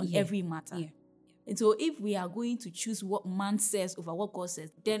authority on every matter. Yeah. And so if we are going to choose what man says over what God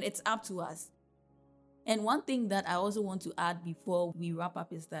says, then it's up to us. And one thing that I also want to add before we wrap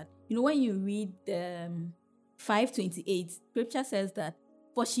up is that, you know, when you read 5:28, scripture says that,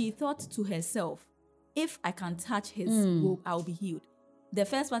 for she thought to herself, if I can touch his robe, I'll be healed. The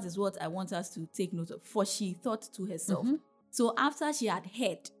first part is what I want us to take note of. For she thought to herself. So after she had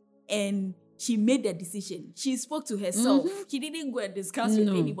heard and she made the decision, she spoke to herself. She didn't go and discuss with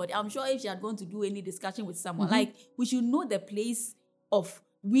anybody. I'm sure if she had gone to do any discussion with someone, like, we should know the place of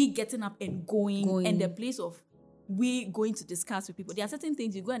we getting up and going and the place of we going to discuss with people. There are certain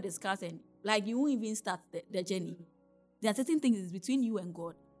things you go and discuss and, like, you won't even start the journey. There are certain things it's between you and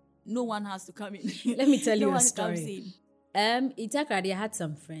God. No one has to come in. Let me tell you a story. Itakari, I had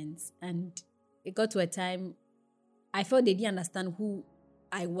some friends and it got to a time I felt they didn't understand who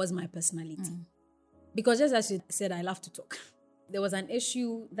I was, my personality. Because just as you said, I love to talk. There was an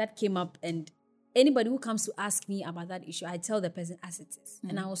issue that came up and anybody who comes to ask me about that issue, I tell the person as it is.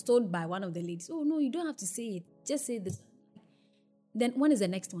 And I was told by one of the ladies, oh no, you don't have to say it. Just say this. Then when is the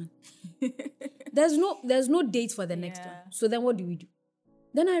next one? There's no date for the next one. So then what do?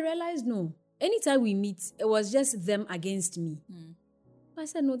 Then I realized, no. Anytime we meet, it was just them against me. I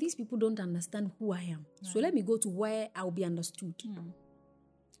said, no, these people don't understand who I am. So let me go to where I'll be understood.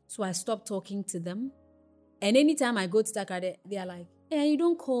 So I stopped talking to them. And anytime I go to Takade, they are like, hey, you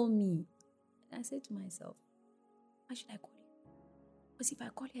don't call me. And I said to myself, why should I call you? Because if I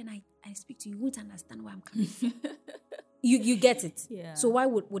call you and I speak to you, you won't understand where I'm coming from. You get it. Yeah. So why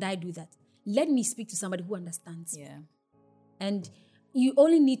would I do that? Let me speak to somebody who understands. Yeah. And you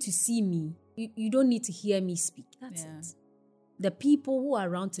only need to see me. You don't need to hear me speak. That's it. The people who are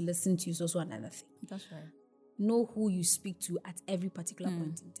around to listen to you is also another thing. That's right. Know who you speak to at every particular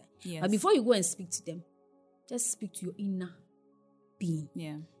point in time. Yes. But before you go and speak to them, just speak to your inner being.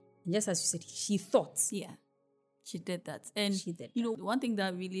 Yeah. And just as you said, she thought. Yeah. She did that. And she did one thing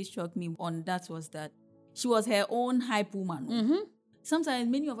that really struck me on that was that she was her own hype woman. sometimes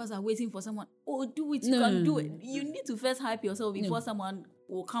many of us are waiting for someone, do it, you can do it. You need to first hype yourself before someone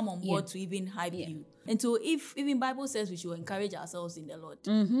will come on board to even hype you. And so if even Bible says we should encourage ourselves in the Lord,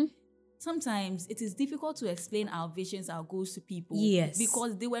 sometimes it is difficult to explain our visions, our goals to people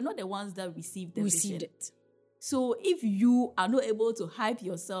because they were not the ones that received the vision. So if you are not able to hype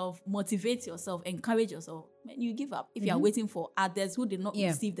yourself, motivate yourself, encourage yourself, man, you give up. If you are waiting for others who did not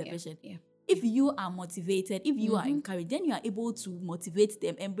receive the vision. If you are motivated, if you are encouraged, then you are able to motivate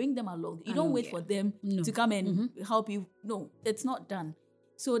them and bring them along. You don't wait for them to come and help you. No, it's not done.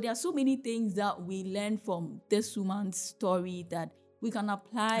 So there are so many things that we learn from this woman's story that we can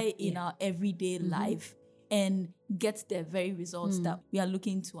apply in our everyday life and get the very results that we are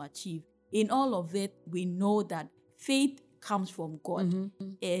looking to achieve. In all of it, we know that faith comes from God,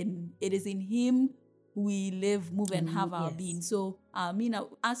 and it is in Him we live, move, and have our being. So, Mina,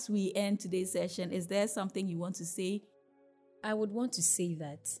 as we end today's session, is there something you want to say? I would want to say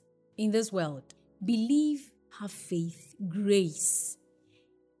that in this world, believe, have faith, grace.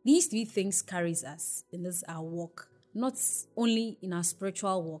 These three things carries us in this our walk, not only in our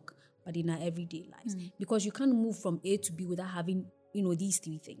spiritual walk, but in our everyday lives. Because you can't move from A to B without having, these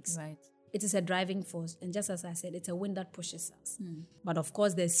three things. Right. It is a driving force. And just as I said, it's a wind that pushes us. But of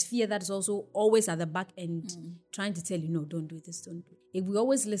course, there's fear that is also always at the back end trying to tell you, no, don't do this, don't do it. If we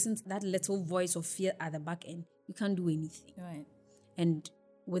always listen to that little voice of fear at the back end, we can't do anything. Right. And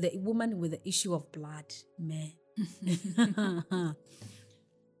with a woman with the issue of blood, man.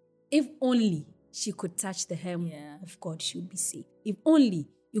 If only she could touch the hem of God, she would be saved. If only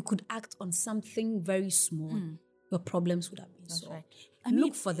you could act on something very small, your problems would have been solved. Right.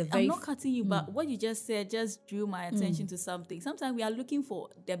 Look for the very... I'm not cutting you, but what you just said just drew my attention to something. Sometimes we are looking for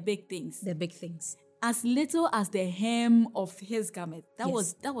the big things. The big things. As little as the hem of his garment. That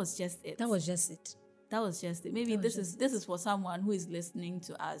was just it. That was just it. That was just it. Maybe this is for someone who is listening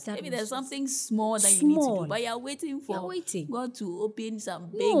to us. Maybe there's something small that you need to do, but you're waiting for God to open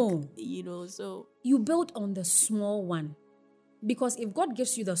some big, so... You build on the small one. Because if God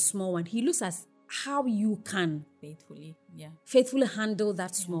gives you the small one, He looks at how you can faithfully handle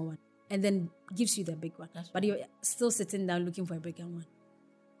that small one, and then gives you the big one. But you're still sitting down looking for a bigger one.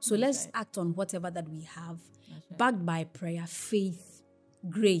 So let's act on whatever that we have, backed by prayer, faith,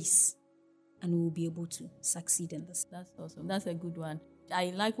 grace, and we'll be able to succeed in this. That's awesome. That's a good one.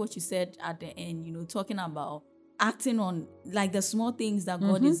 I like what you said at the end, talking about acting on like the small things that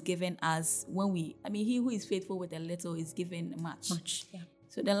God is giving us when he who is faithful with a little is given much.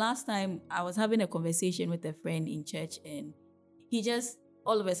 So the last time I was having a conversation with a friend in church, and he just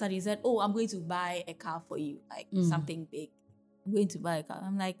all of a sudden he said, I'm going to buy a car for you, like something big. I'm going to buy a car.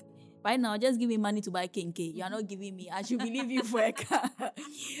 I'm like, right now, just give me money to buy Kinke. You are not giving me. I should believe you for a car.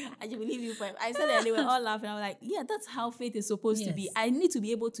 I should believe you for a car. I said that they were all laughing. I was like, yeah, that's how faith is supposed to be. I need to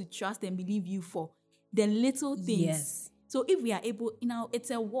be able to trust and believe you for the little things. Yes. So if we are able, it's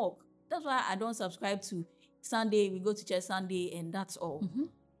a walk. That's why I don't subscribe to Sunday, we go to church Sunday, and that's all.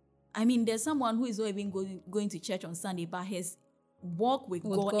 There's someone who is not even going to church on Sunday, but his walk with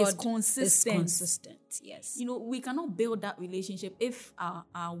God is consistent. Yes. We cannot build that relationship if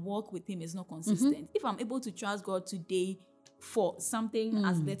our walk with Him is not consistent. If I'm able to trust God today for something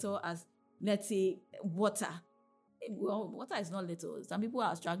as little as, let's say, water. Well, water is not little. Some people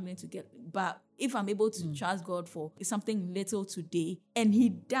are struggling to get, but if I'm able to trust God for something little today, and He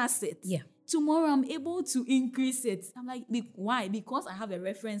does it, tomorrow I'm able to increase it. I'm like, why? Because I have a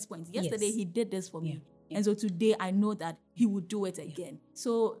reference point. Yesterday He did this for me. And so today I know that He will do it again.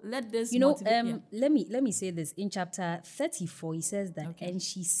 So let this motivate. Let me say this. In chapter 34, He says that, and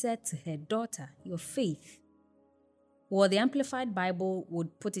she said to her daughter, your faith, or the Amplified Bible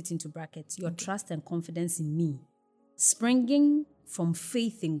would put it into brackets, your trust and confidence in me, springing from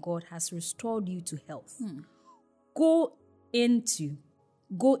faith in God, has restored you to health. Go in,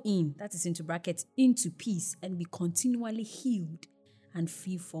 that is into brackets, into peace, and be continually healed and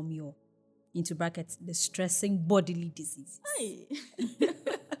free from your, into brackets, distressing bodily diseases.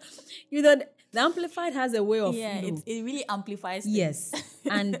 The Amplified has a way of... Yeah, it really amplifies things. Yes.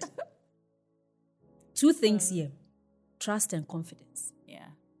 And two things here, trust and confidence. Yeah.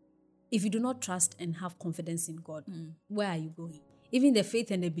 If you do not trust and have confidence in God, where are you going? Even the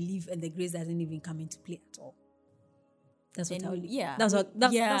faith and the belief and the grace doesn't even come into play at all. That's what I'll leave. Yeah. That's what I'll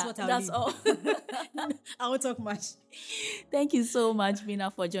leave. That's all. I won't talk much. Thank you so much,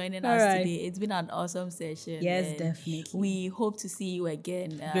 Mina, for joining us today. It's been an awesome session. Yes, definitely. We hope to see you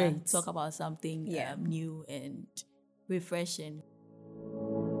again. Talk about something new and refreshing.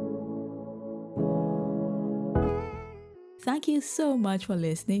 Thank you so much for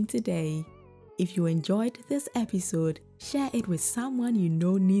listening today. If you enjoyed this episode, share it with someone you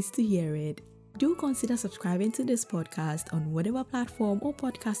know needs to hear it. Do consider subscribing to this podcast on whatever platform or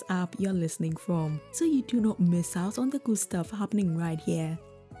podcast app you're listening from so you do not miss out on the good stuff happening right here.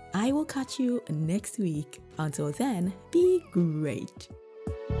 I will catch you next week. Until then, be great.